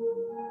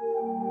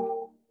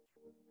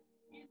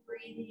and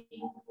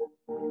breathing.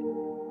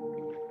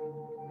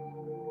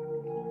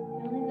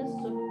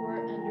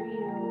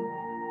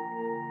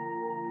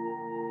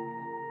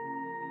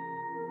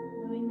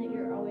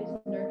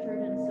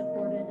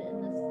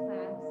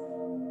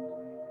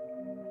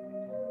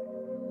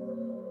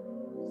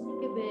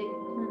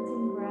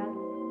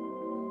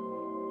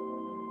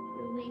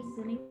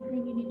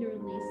 Anything you need to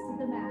release to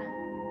the mat.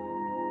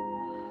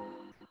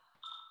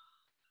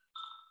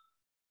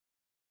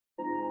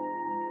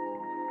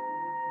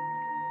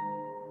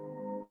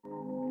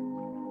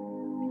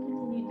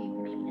 Continue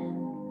deepening in.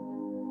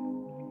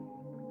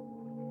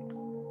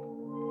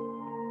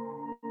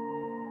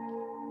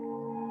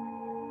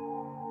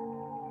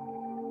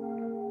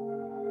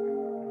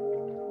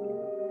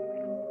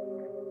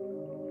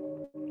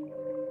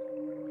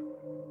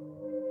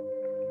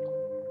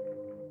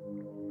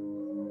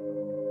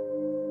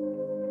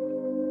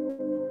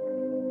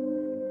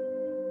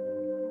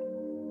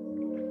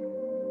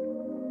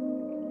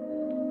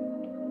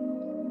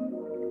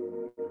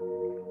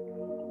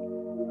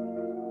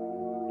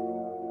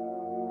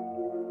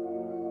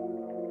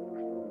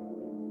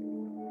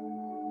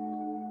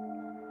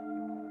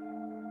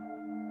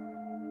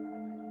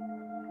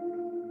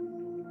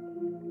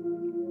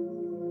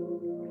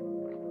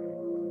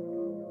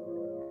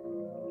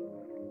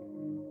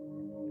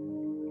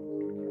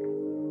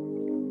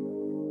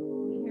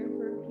 Be here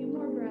for a few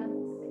more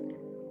breaths.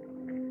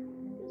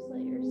 Just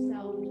let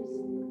yourself just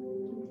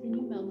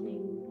continue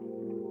melting.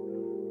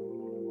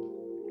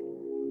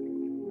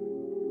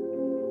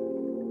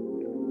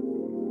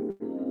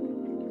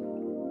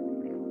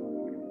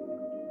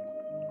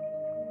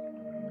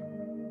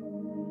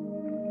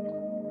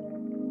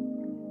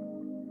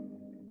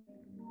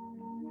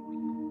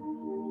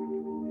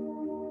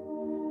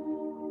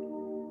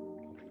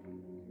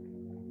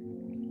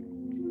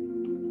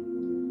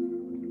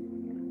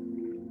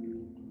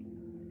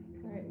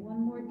 All right,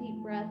 one more deep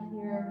breath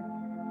here.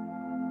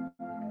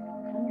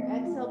 On your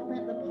exhale,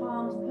 plant the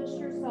palms, push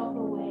yourself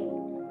away,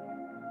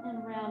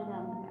 and round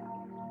down the back.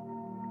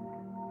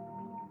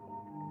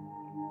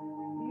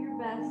 Do your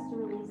best to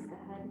release the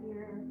head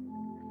here,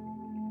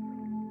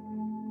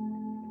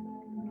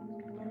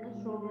 and the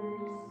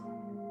shoulders.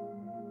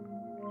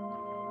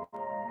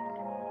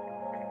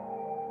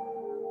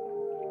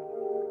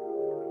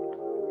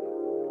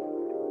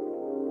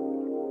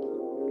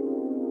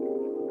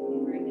 Okay,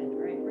 very good. All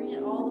right, bring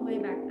it all the way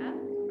back up.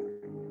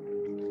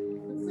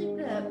 Let's leave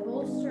the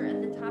bolster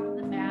at the top of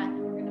the mat,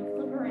 and we're going to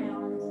flip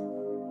around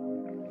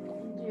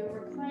and do a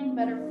reclined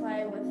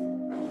butterfly with,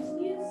 just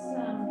use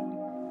some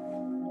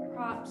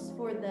props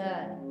for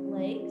the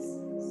legs.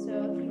 So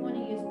if you want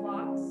to use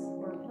blocks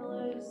or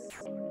pillows,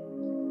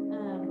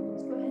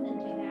 let's go ahead and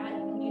do that.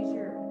 You can use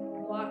your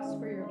blocks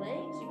for your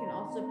legs. You can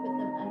also put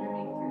them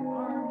underneath your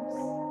arms.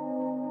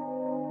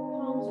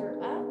 Palms are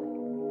up.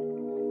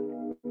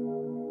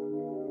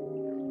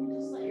 And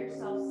just let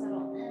yourself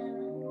settle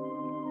in.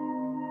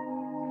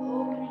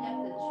 Opening up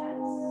the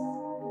chest,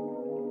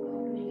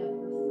 opening up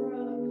the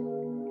throat.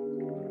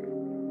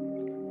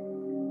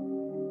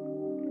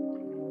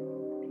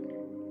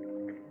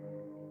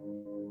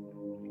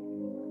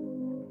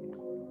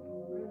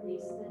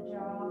 Release the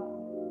jaw.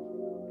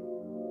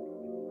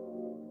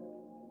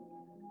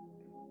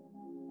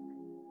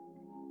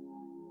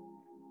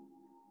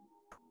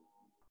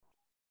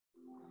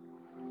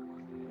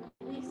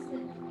 Release the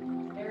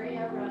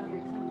area around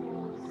your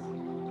temples.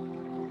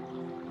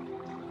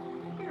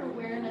 Take your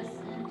awareness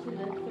into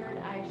the third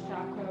eye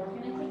chakra. We're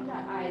going to take the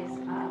eyes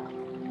up.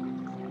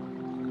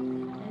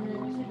 And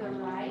then to the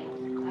right,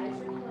 eyes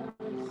are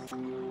closed.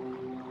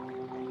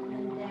 And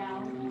then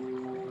down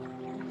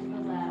and to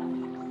the left.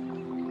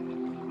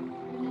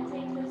 We're going to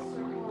take this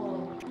circle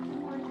 2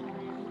 more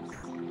times.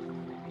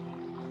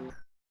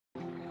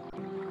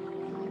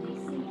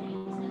 Releasing any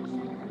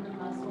tension in the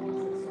muscles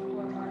that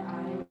support our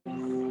eyes.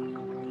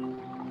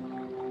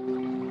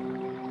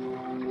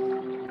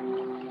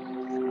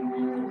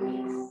 And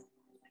release.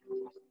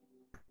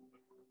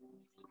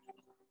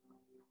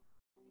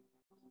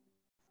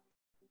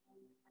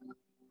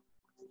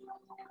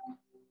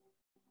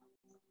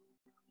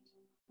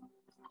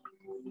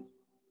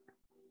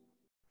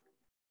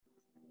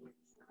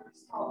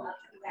 All up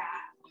the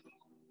back.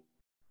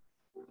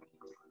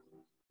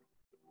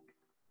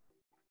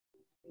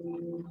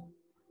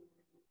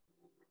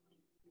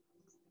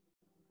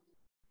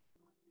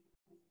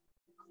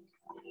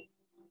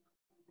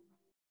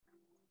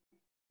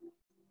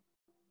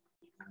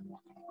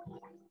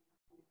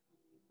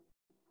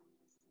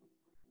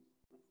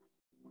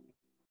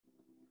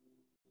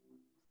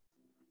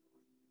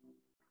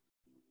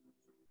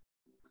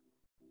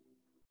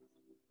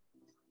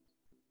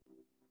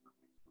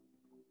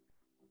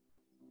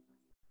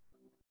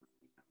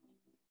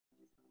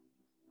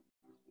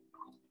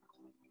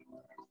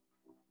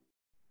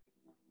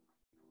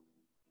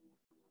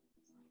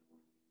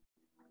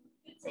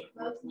 You take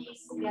both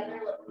knees together,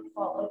 let them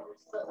fall over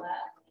to the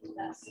left. Give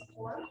that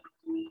support.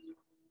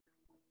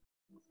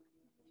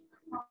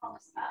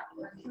 Palms up,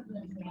 working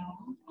them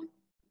down.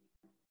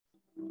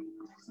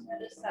 Just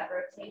notice that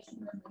rotation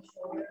in the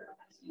shoulder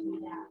as you do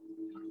that.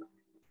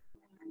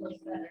 Feels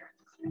better.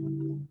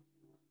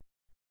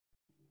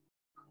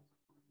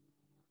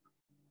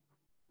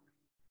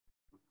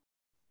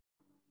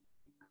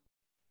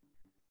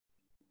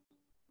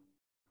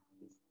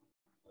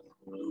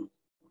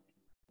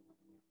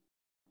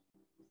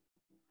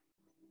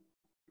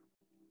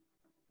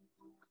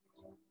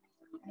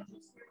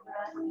 Just your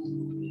breath.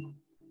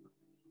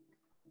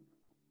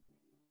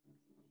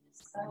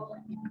 Settle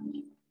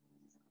in.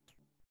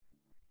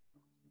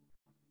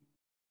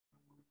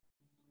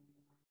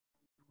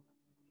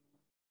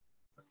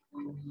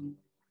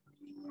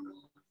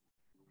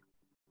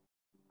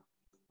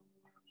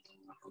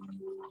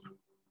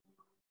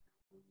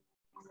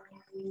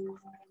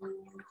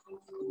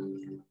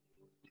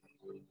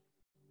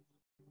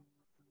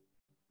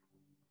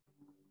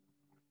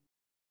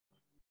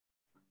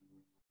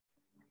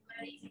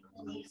 Ready, take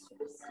the knees to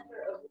the center,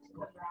 over to the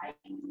right.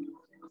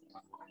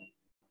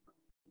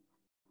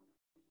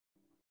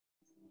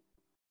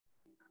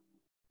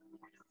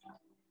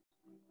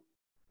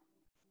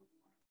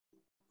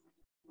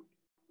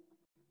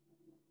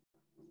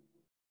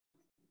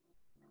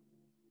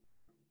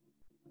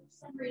 For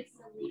some reason,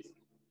 these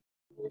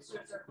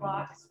ulcers or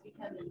blocks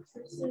become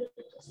intrusive.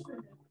 Just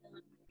remove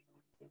them.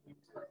 Get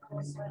into a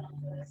full spinal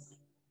twist.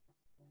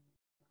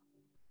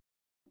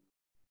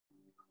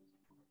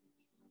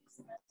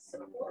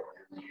 Support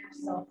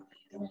yourself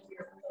with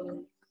your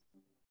pose.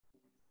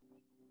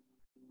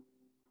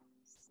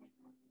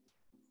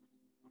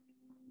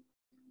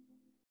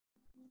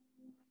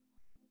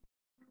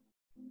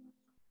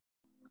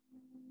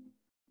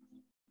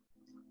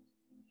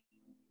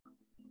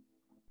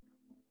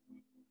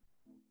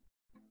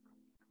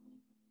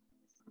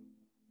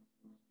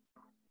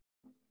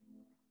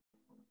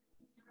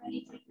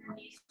 Ready, take your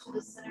knees to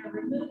the center.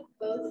 Remove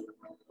both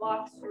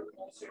blocks or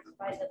ulcers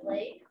by the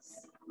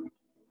legs.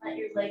 Let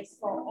your legs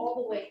fall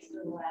all the way to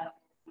the left.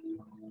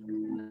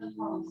 Bring the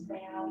palms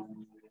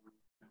down.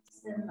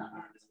 Extend the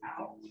arms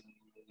out.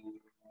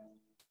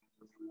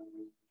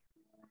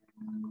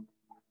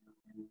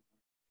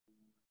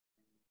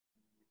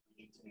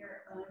 Get to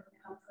your own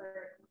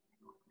comfort.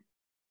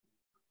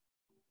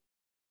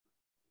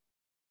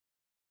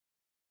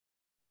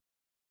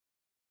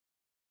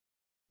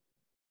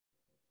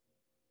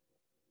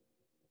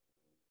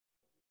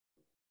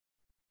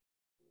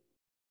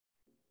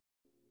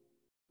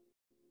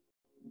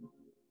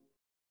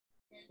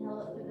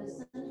 Inhale it through the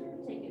center,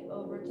 take it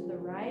over to the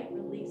right,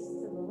 release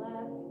to the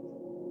left.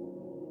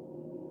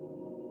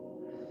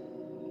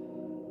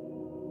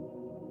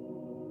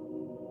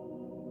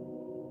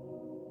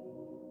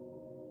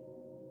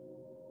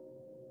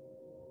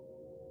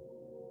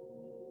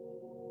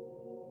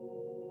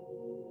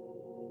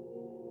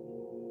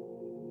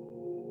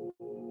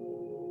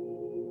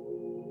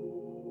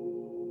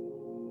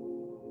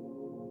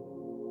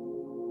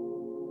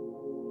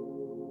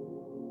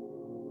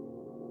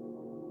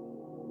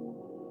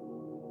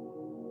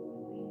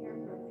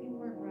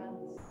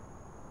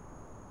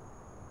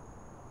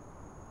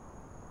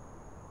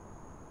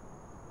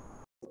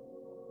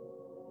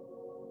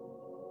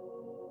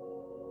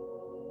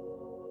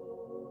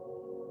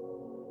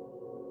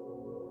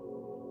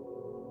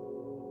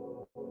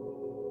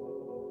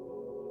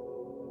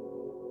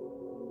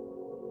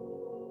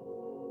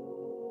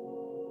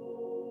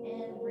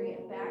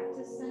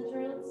 To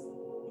center. Let's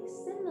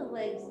extend the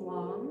legs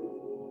long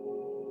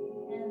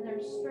and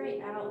they're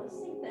straight out. Let's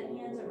take the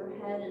hands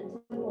overhead into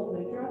Temple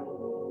Mudra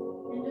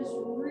and just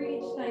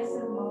reach nice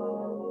and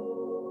long.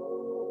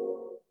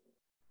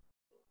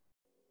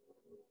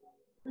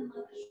 And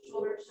let the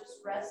shoulders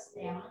just rest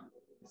down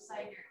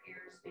beside your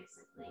ears,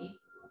 basically.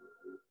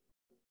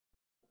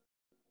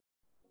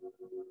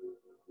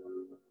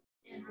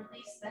 And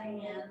release the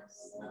hands.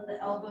 Let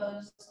the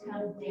elbows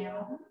come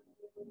down.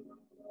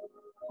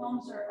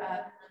 Palms are up,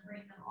 and then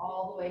bring them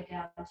all the way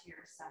down to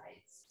your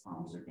sides.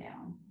 Palms are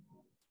down.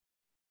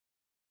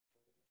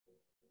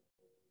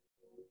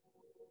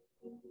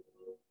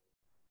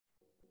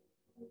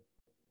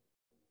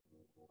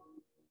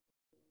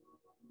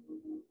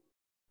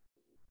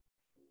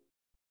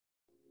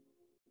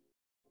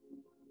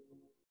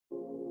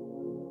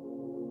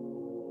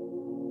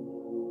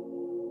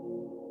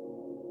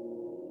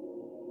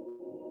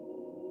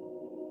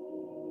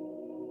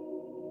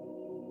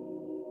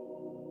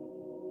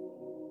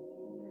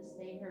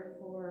 Stay here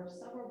for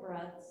several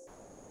breaths.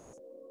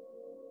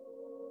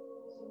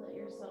 So let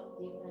yourself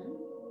deepen.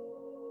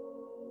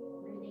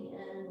 Breathing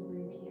in,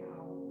 breathing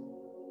out.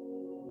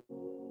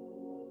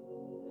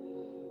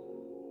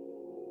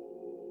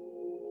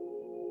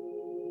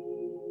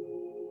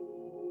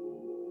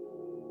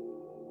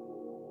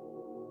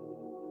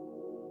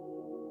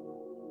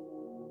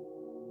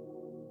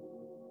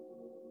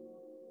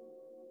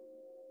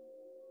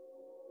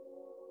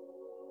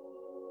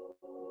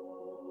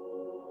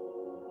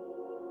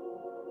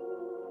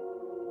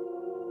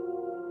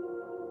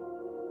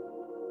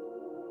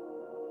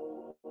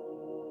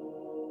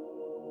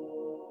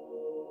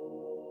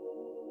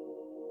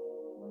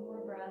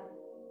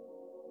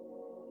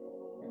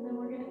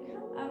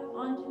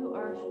 Onto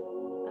our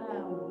what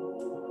are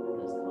those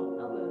called?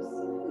 Elbows.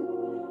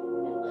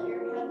 And let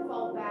your head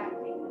fall back,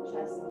 take the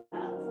chest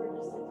up for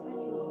just a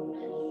tiny little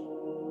fish.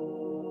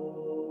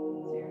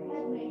 So your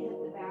head may hit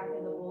the back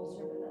of the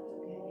bolster, but that's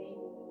okay.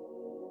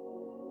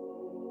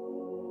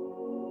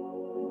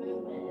 The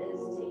movement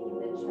is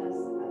taking the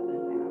chest up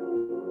and back.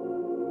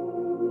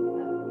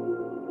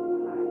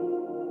 Up,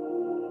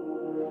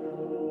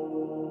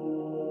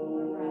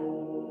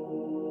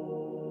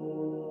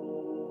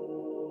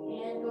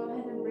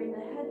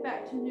 it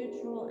back to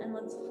neutral and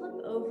let's flip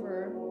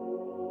over,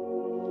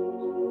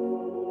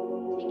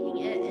 taking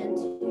it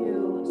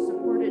into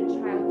supported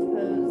child's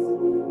pose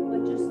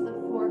with just the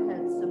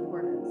forehead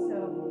supported.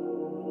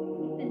 So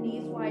keep the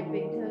knees wide,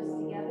 big toes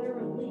together,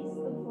 release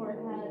the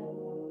forehead.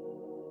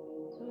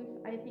 So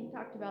I think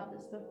talked about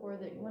this before,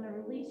 that you want to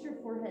release your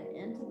forehead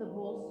into the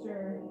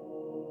bolster,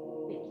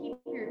 but keep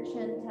your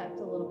chin tucked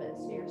a little bit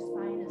so your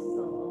spine is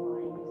still aligned.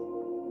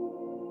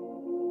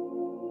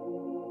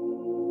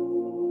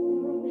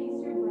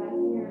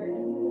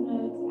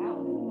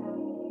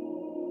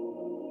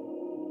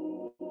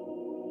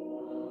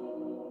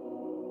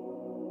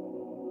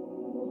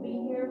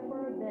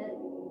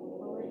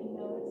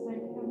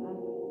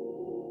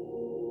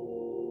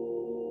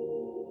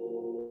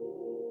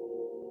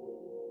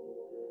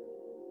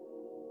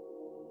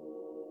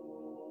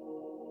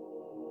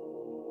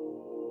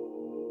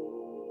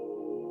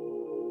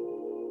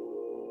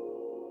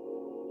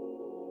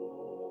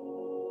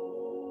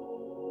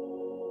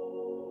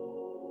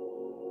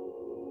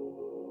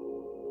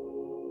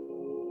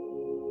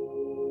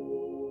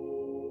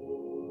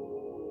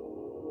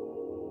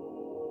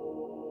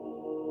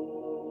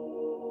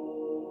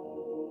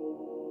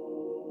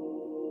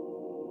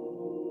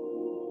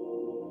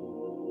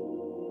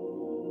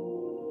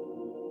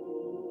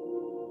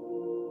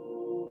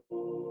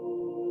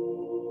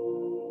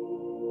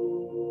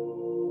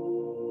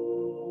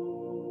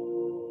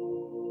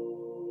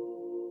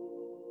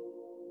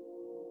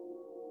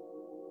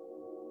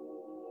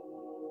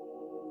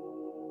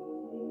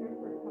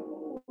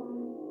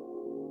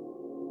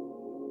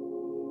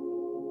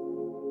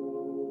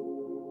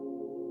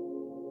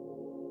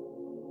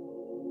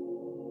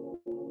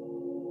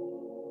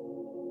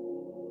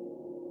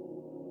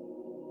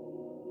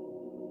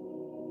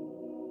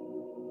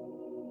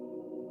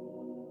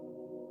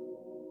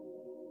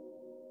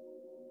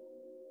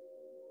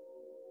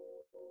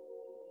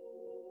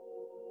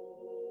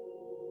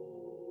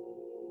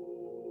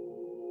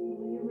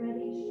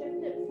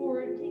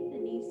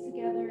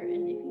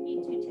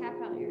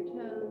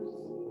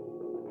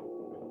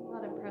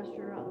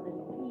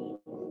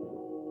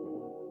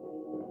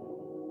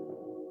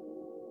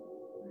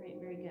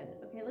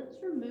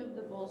 Remove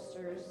the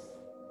bolsters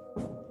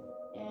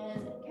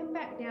and come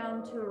back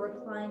down to a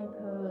reclined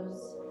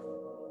pose.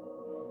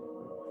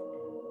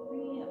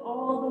 Bring it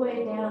all the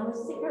way down.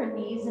 Let's take our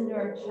knees into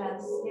our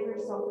chest. Give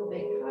yourself a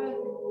big hug.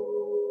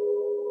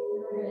 And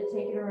we're going to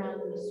take it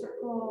around in a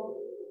circle.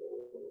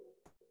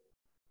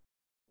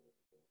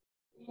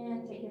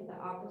 And take it the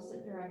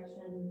opposite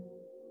direction.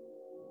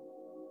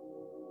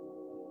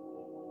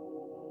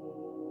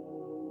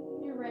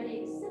 When you're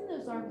ready, extend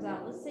those arms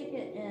out. Let's take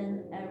it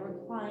in a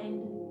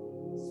reclined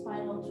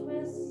spinal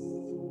twist.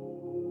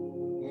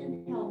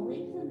 Inhale,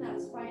 lengthen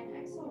that spine.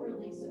 Exhale,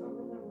 release it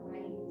over the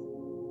right.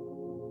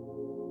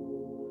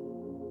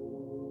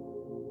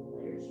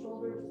 Let your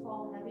shoulders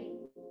fall heavy.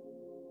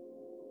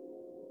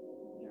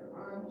 Your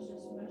arms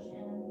just mush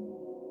in.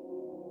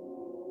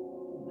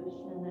 Mush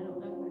in. I don't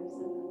know if I've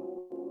said that.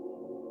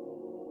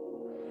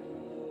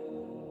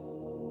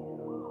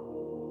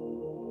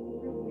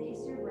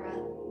 Release your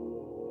breath.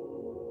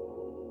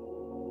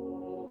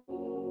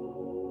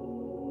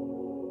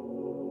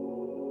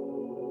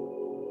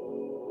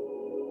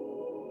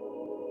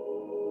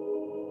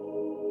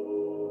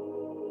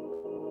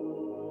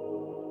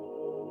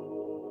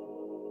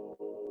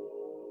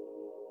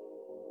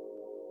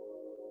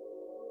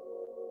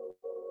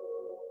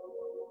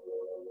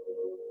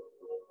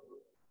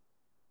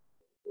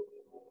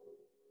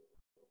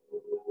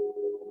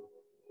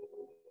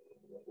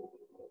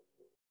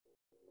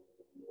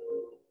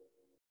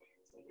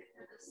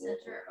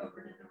 Center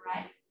over to the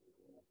right.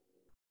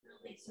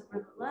 Release over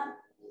the left.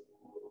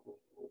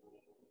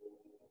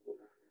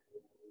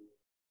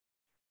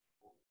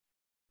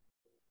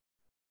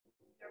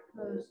 Your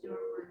pose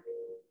doorward.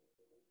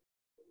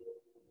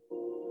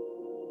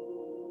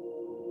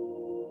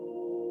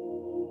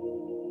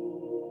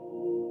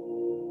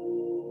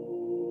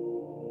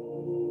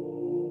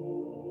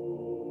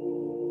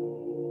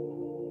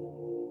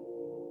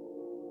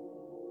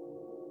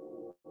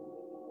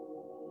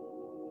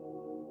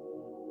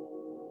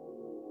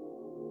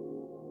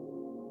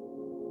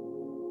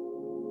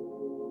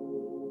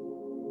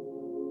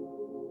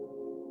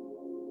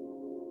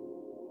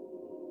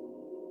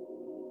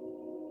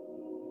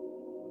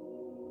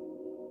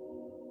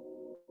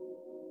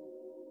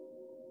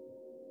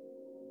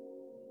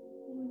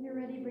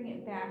 Bring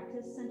it back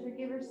to center.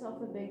 Give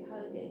yourself a big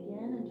hug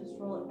again and just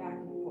roll it back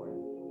and forth.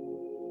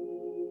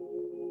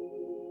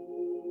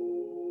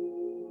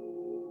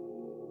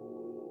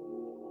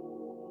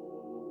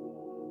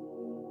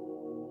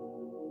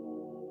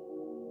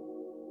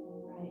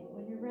 All right,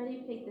 when you're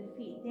ready, take the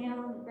feet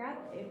down, grab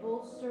a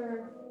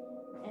bolster,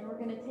 and we're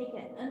going to take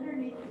it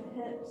underneath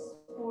the hips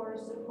for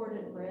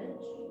supported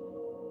bridge.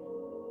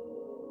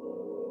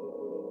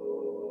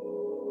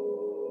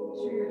 Make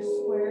sure you're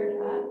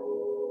squared up.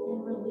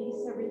 And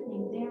release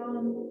everything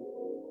down.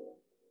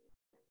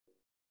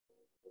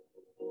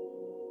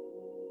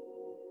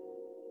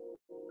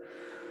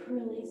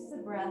 Release the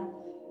breath.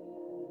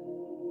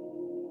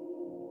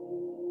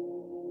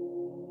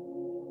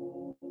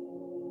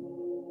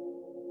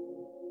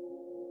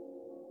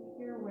 Take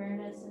your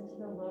awareness into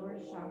the lower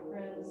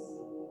chakras,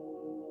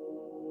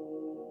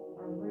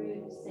 our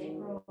root,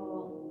 sacral,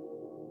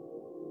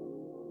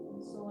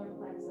 and solar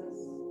plexus.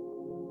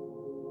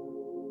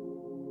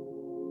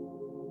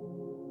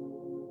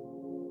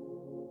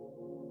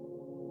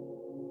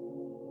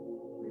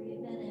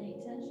 Breathe in any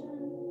tension.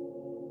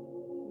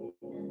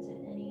 Breathe into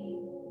any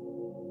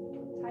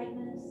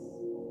tightness.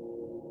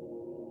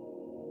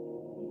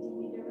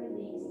 Continue to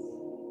release.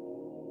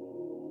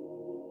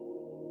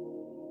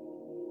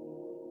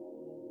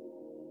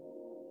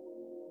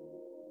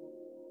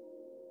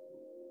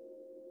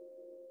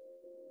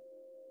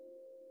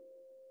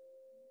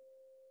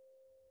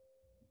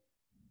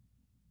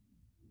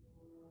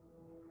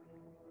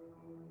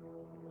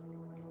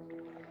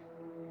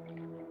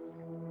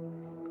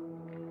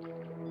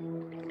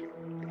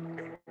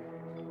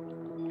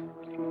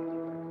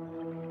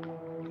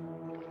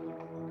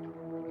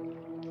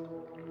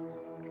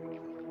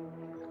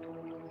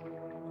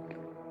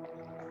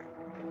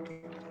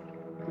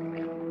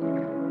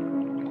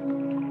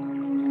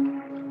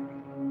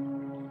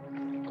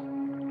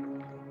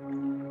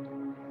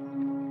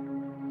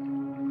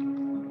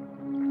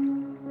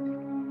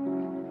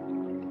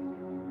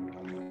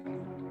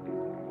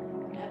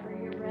 Whenever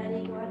you're ready,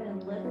 go ahead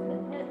and lift the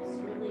hips,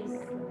 release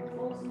the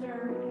bolster,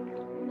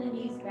 bring the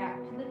knees back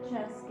to the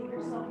chest, give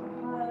yourself a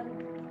hug,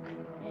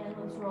 and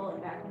let's roll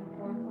it back and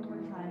forth one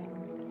more time.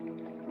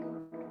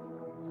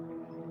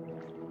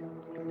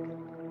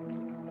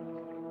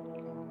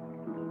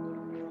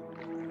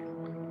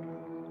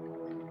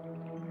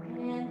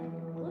 And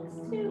let's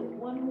do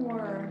one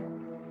more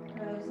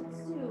pose.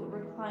 Let's do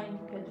reclined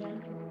pigeon.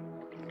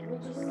 We'll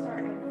just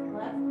start with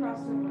left,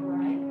 cross over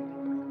right.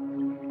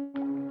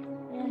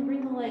 And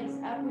bring the legs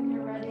up when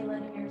you're ready,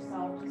 letting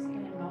yourself just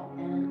kind of melt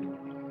in.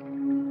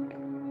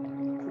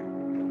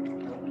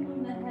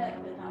 Opening the hip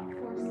but not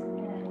forcing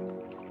it.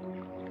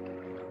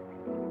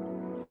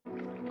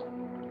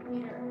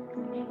 Your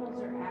ankles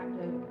are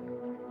active.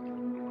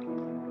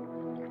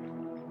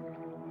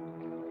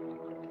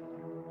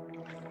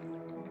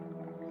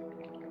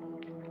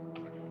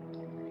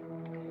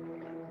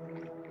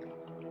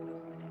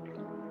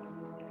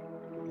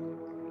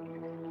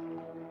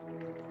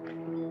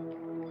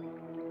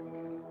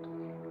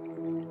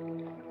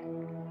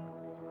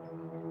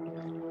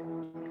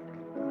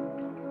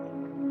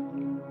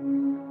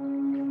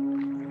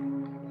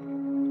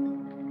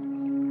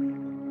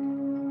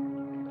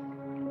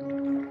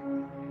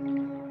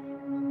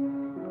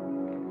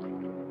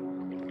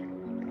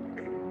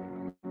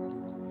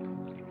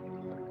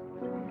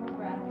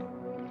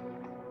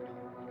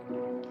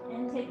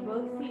 And take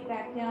both feet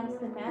back down to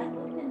the mat.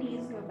 Let the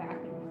knees go back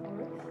and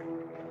forth.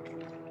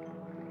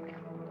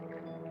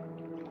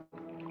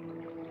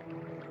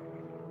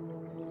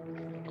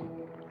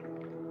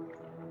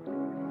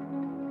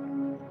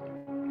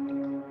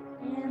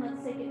 And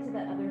let's take it to the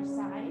other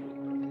side.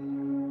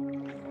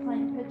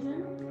 Reclined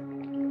pigeon.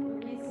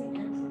 Releasing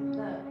into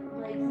the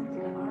legs, into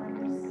the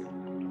arms.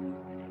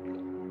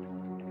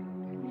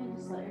 And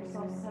just let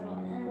yourself settle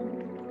in.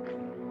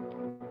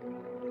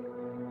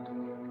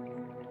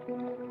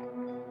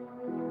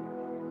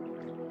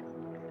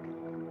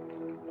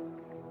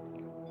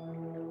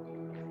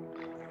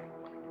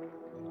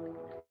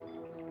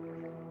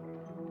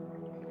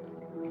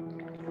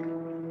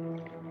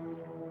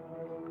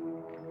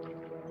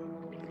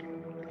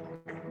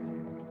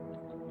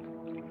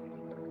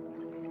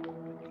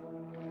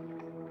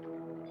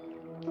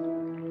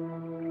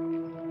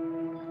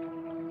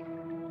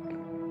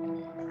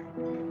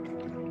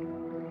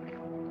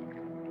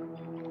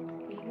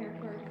 Be here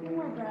for a few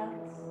more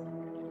breaths.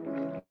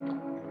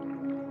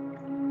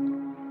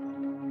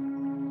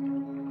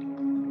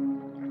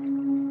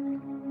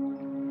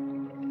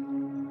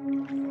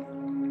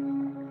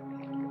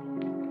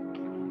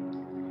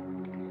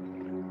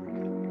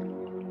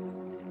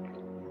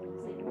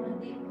 Take one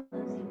deep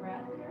cleansing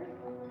breath here.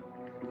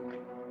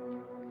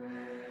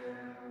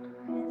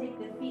 And take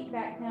the feet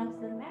back down to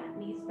the mat,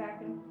 knees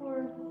back and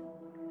forth.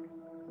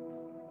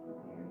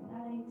 Very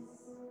nice.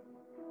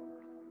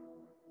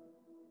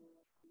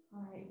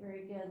 All right,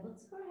 very good.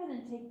 Let's go ahead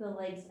and take the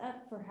legs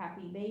up for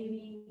happy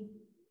baby.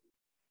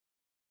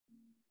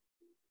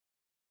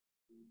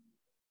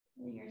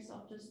 Letting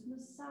yourself just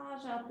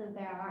massage out the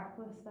back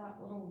with that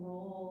little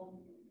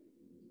roll.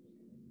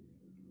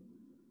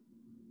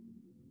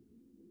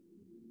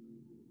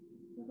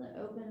 Feel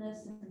the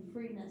openness and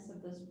freeness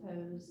of this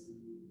pose.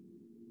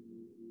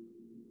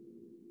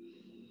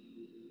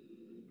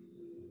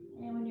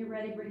 And when you're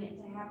ready, bring it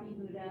to Happy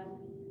Buddha.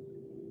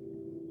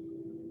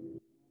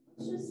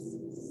 Let's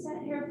just sit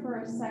here for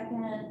a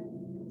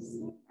second,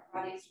 scan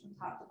our bodies from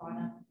top to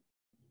bottom.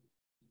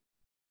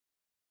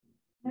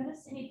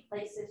 Notice any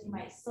places you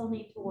might still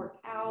need to work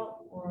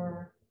out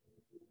or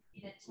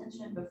need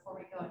attention before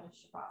we go into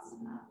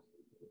Shavasana.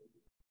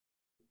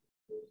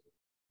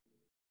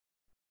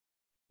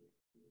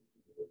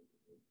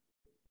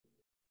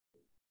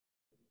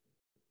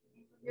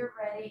 you're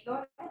ready, go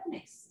ahead and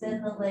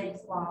extend the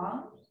legs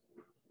long.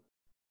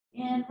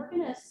 And we're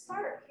going to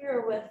start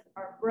here with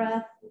our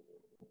breath,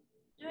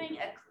 doing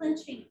a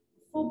clenching,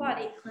 full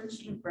body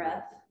clenching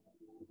breath.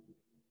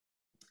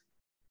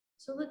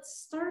 So let's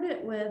start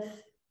it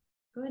with,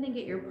 go ahead and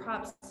get your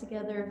props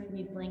together if you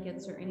need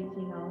blankets or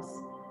anything else.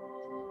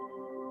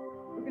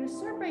 We're going to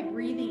start by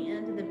breathing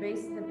into the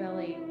base of the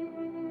belly.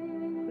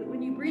 But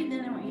when you breathe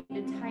in, I want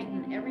you to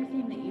tighten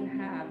everything that you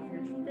have,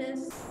 your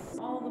fists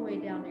all the way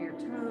down to your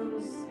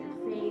toes, your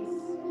face.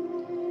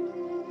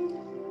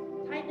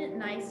 Tighten it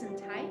nice and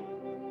tight.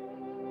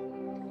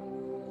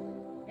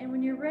 And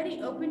when you're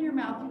ready, open your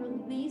mouth,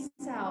 release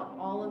out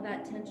all of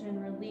that tension,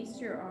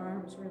 release your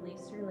arms,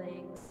 release your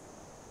legs.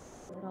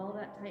 Let all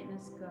that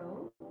tightness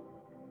go.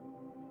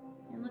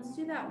 And let's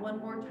do that one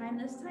more time.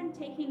 This time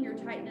taking your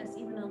tightness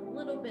even a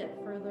little bit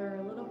further,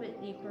 a little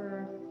bit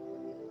deeper.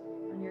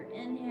 On your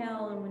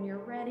inhale, and when you're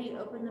ready,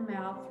 open the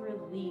mouth,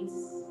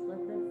 release.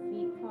 Let the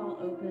feet fall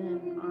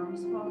open,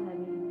 arms fall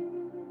heavy.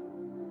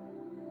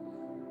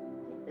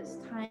 Take this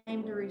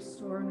time to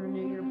restore and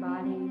renew your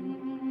body.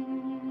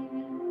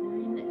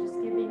 Knowing that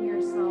just giving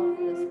yourself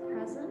this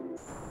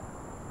presence,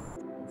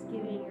 it's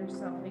giving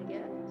yourself a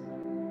gift.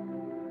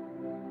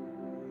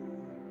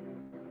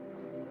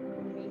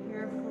 We'll be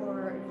here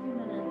for a few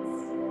minutes.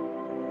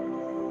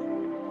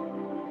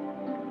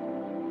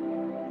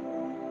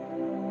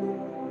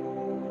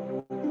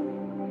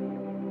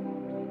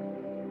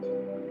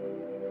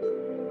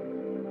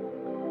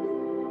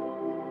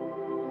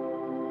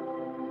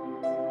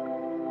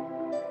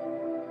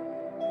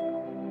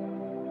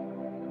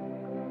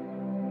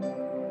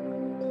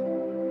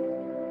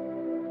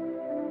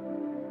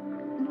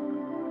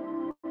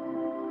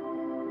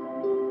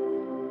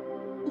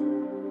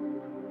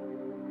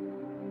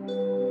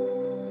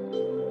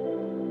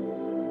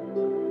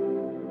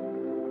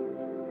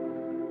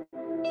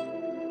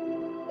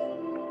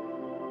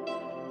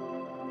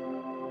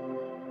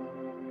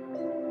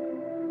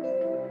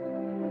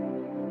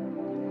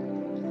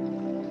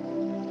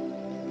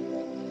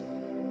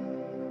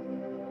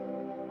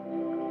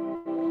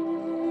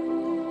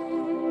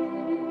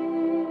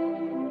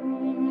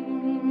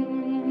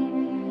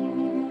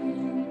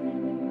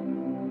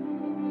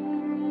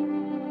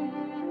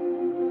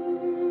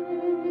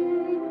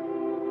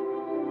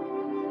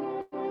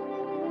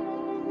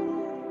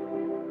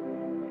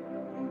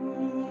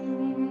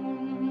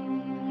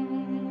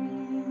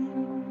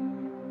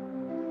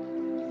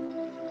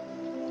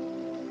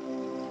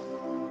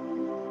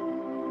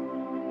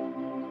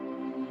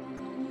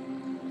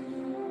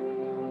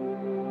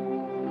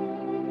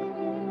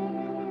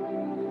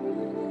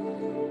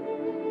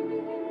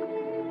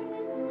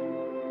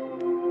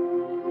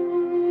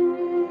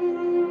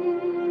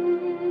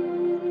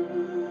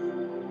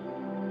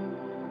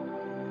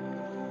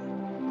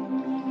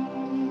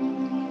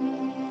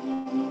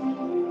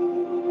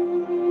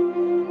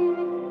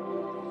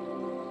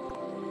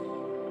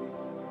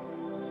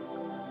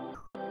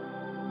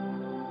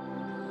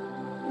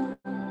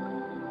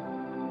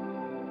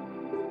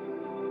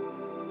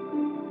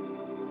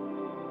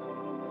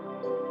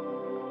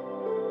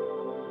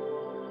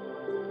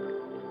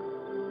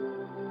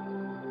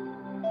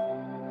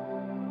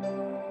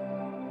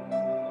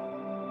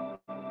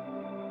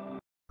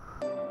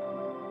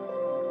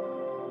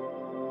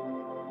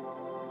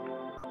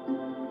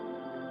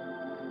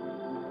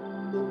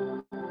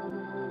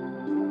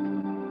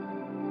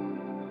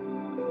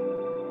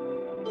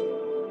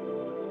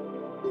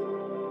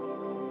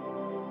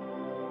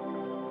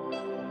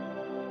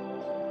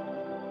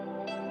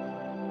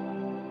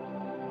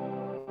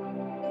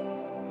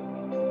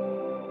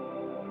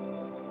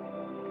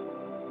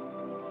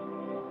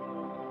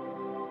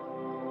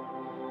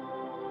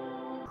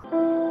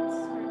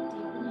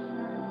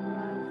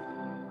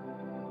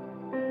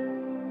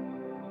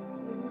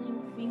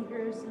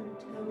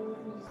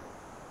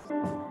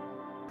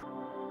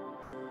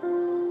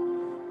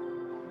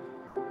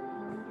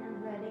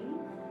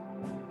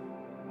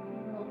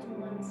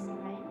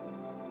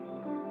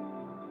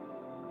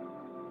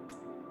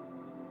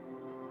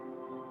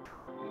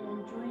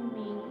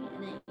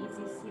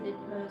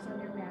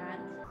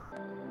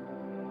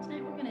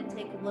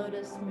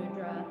 Lotus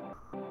mudra.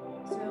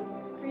 So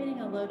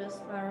creating a lotus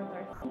flower with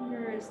our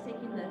fingers,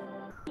 taking the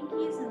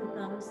pinkies and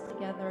thumbs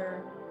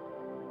together,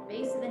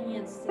 base of the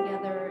hands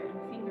together, and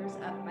fingers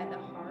up by the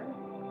heart.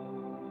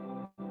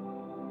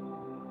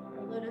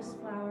 Our lotus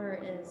flower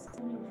is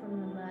coming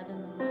from the mud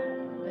and the mud,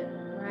 but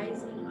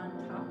rising on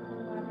top of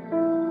the water,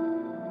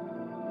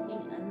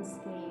 being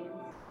unscathed.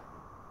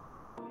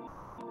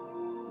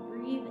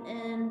 Breathe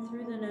in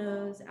through the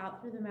nose,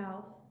 out through the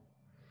mouth.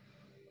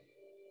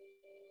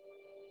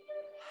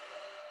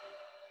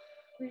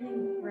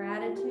 Breathing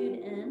gratitude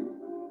in,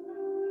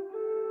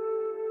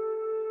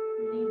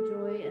 breathing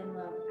joy and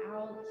love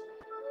out.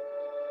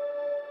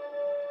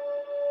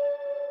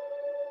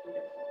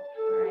 Beautiful.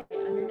 All right,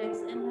 on your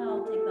next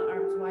inhale, take the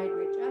arms wide,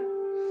 reach up.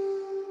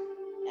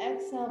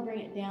 Exhale, bring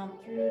it down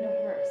through to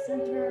heart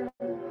center.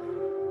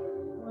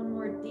 One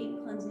more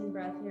deep cleansing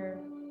breath here.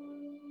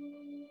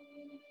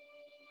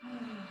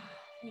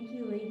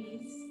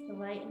 ladies. The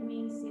light in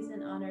me sees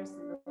and honors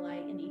the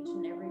light in each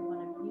and every one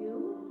of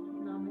you.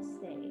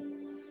 Namaste.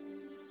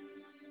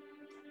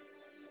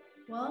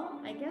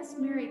 Well, I guess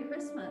Merry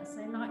Christmas.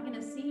 I'm not going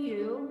to see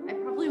you. I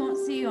probably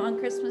won't see you on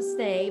Christmas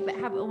Day, but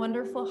have a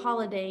wonderful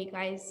holiday,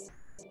 guys.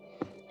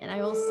 And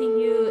I will see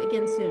you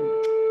again soon.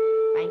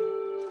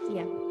 Bye. See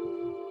ya.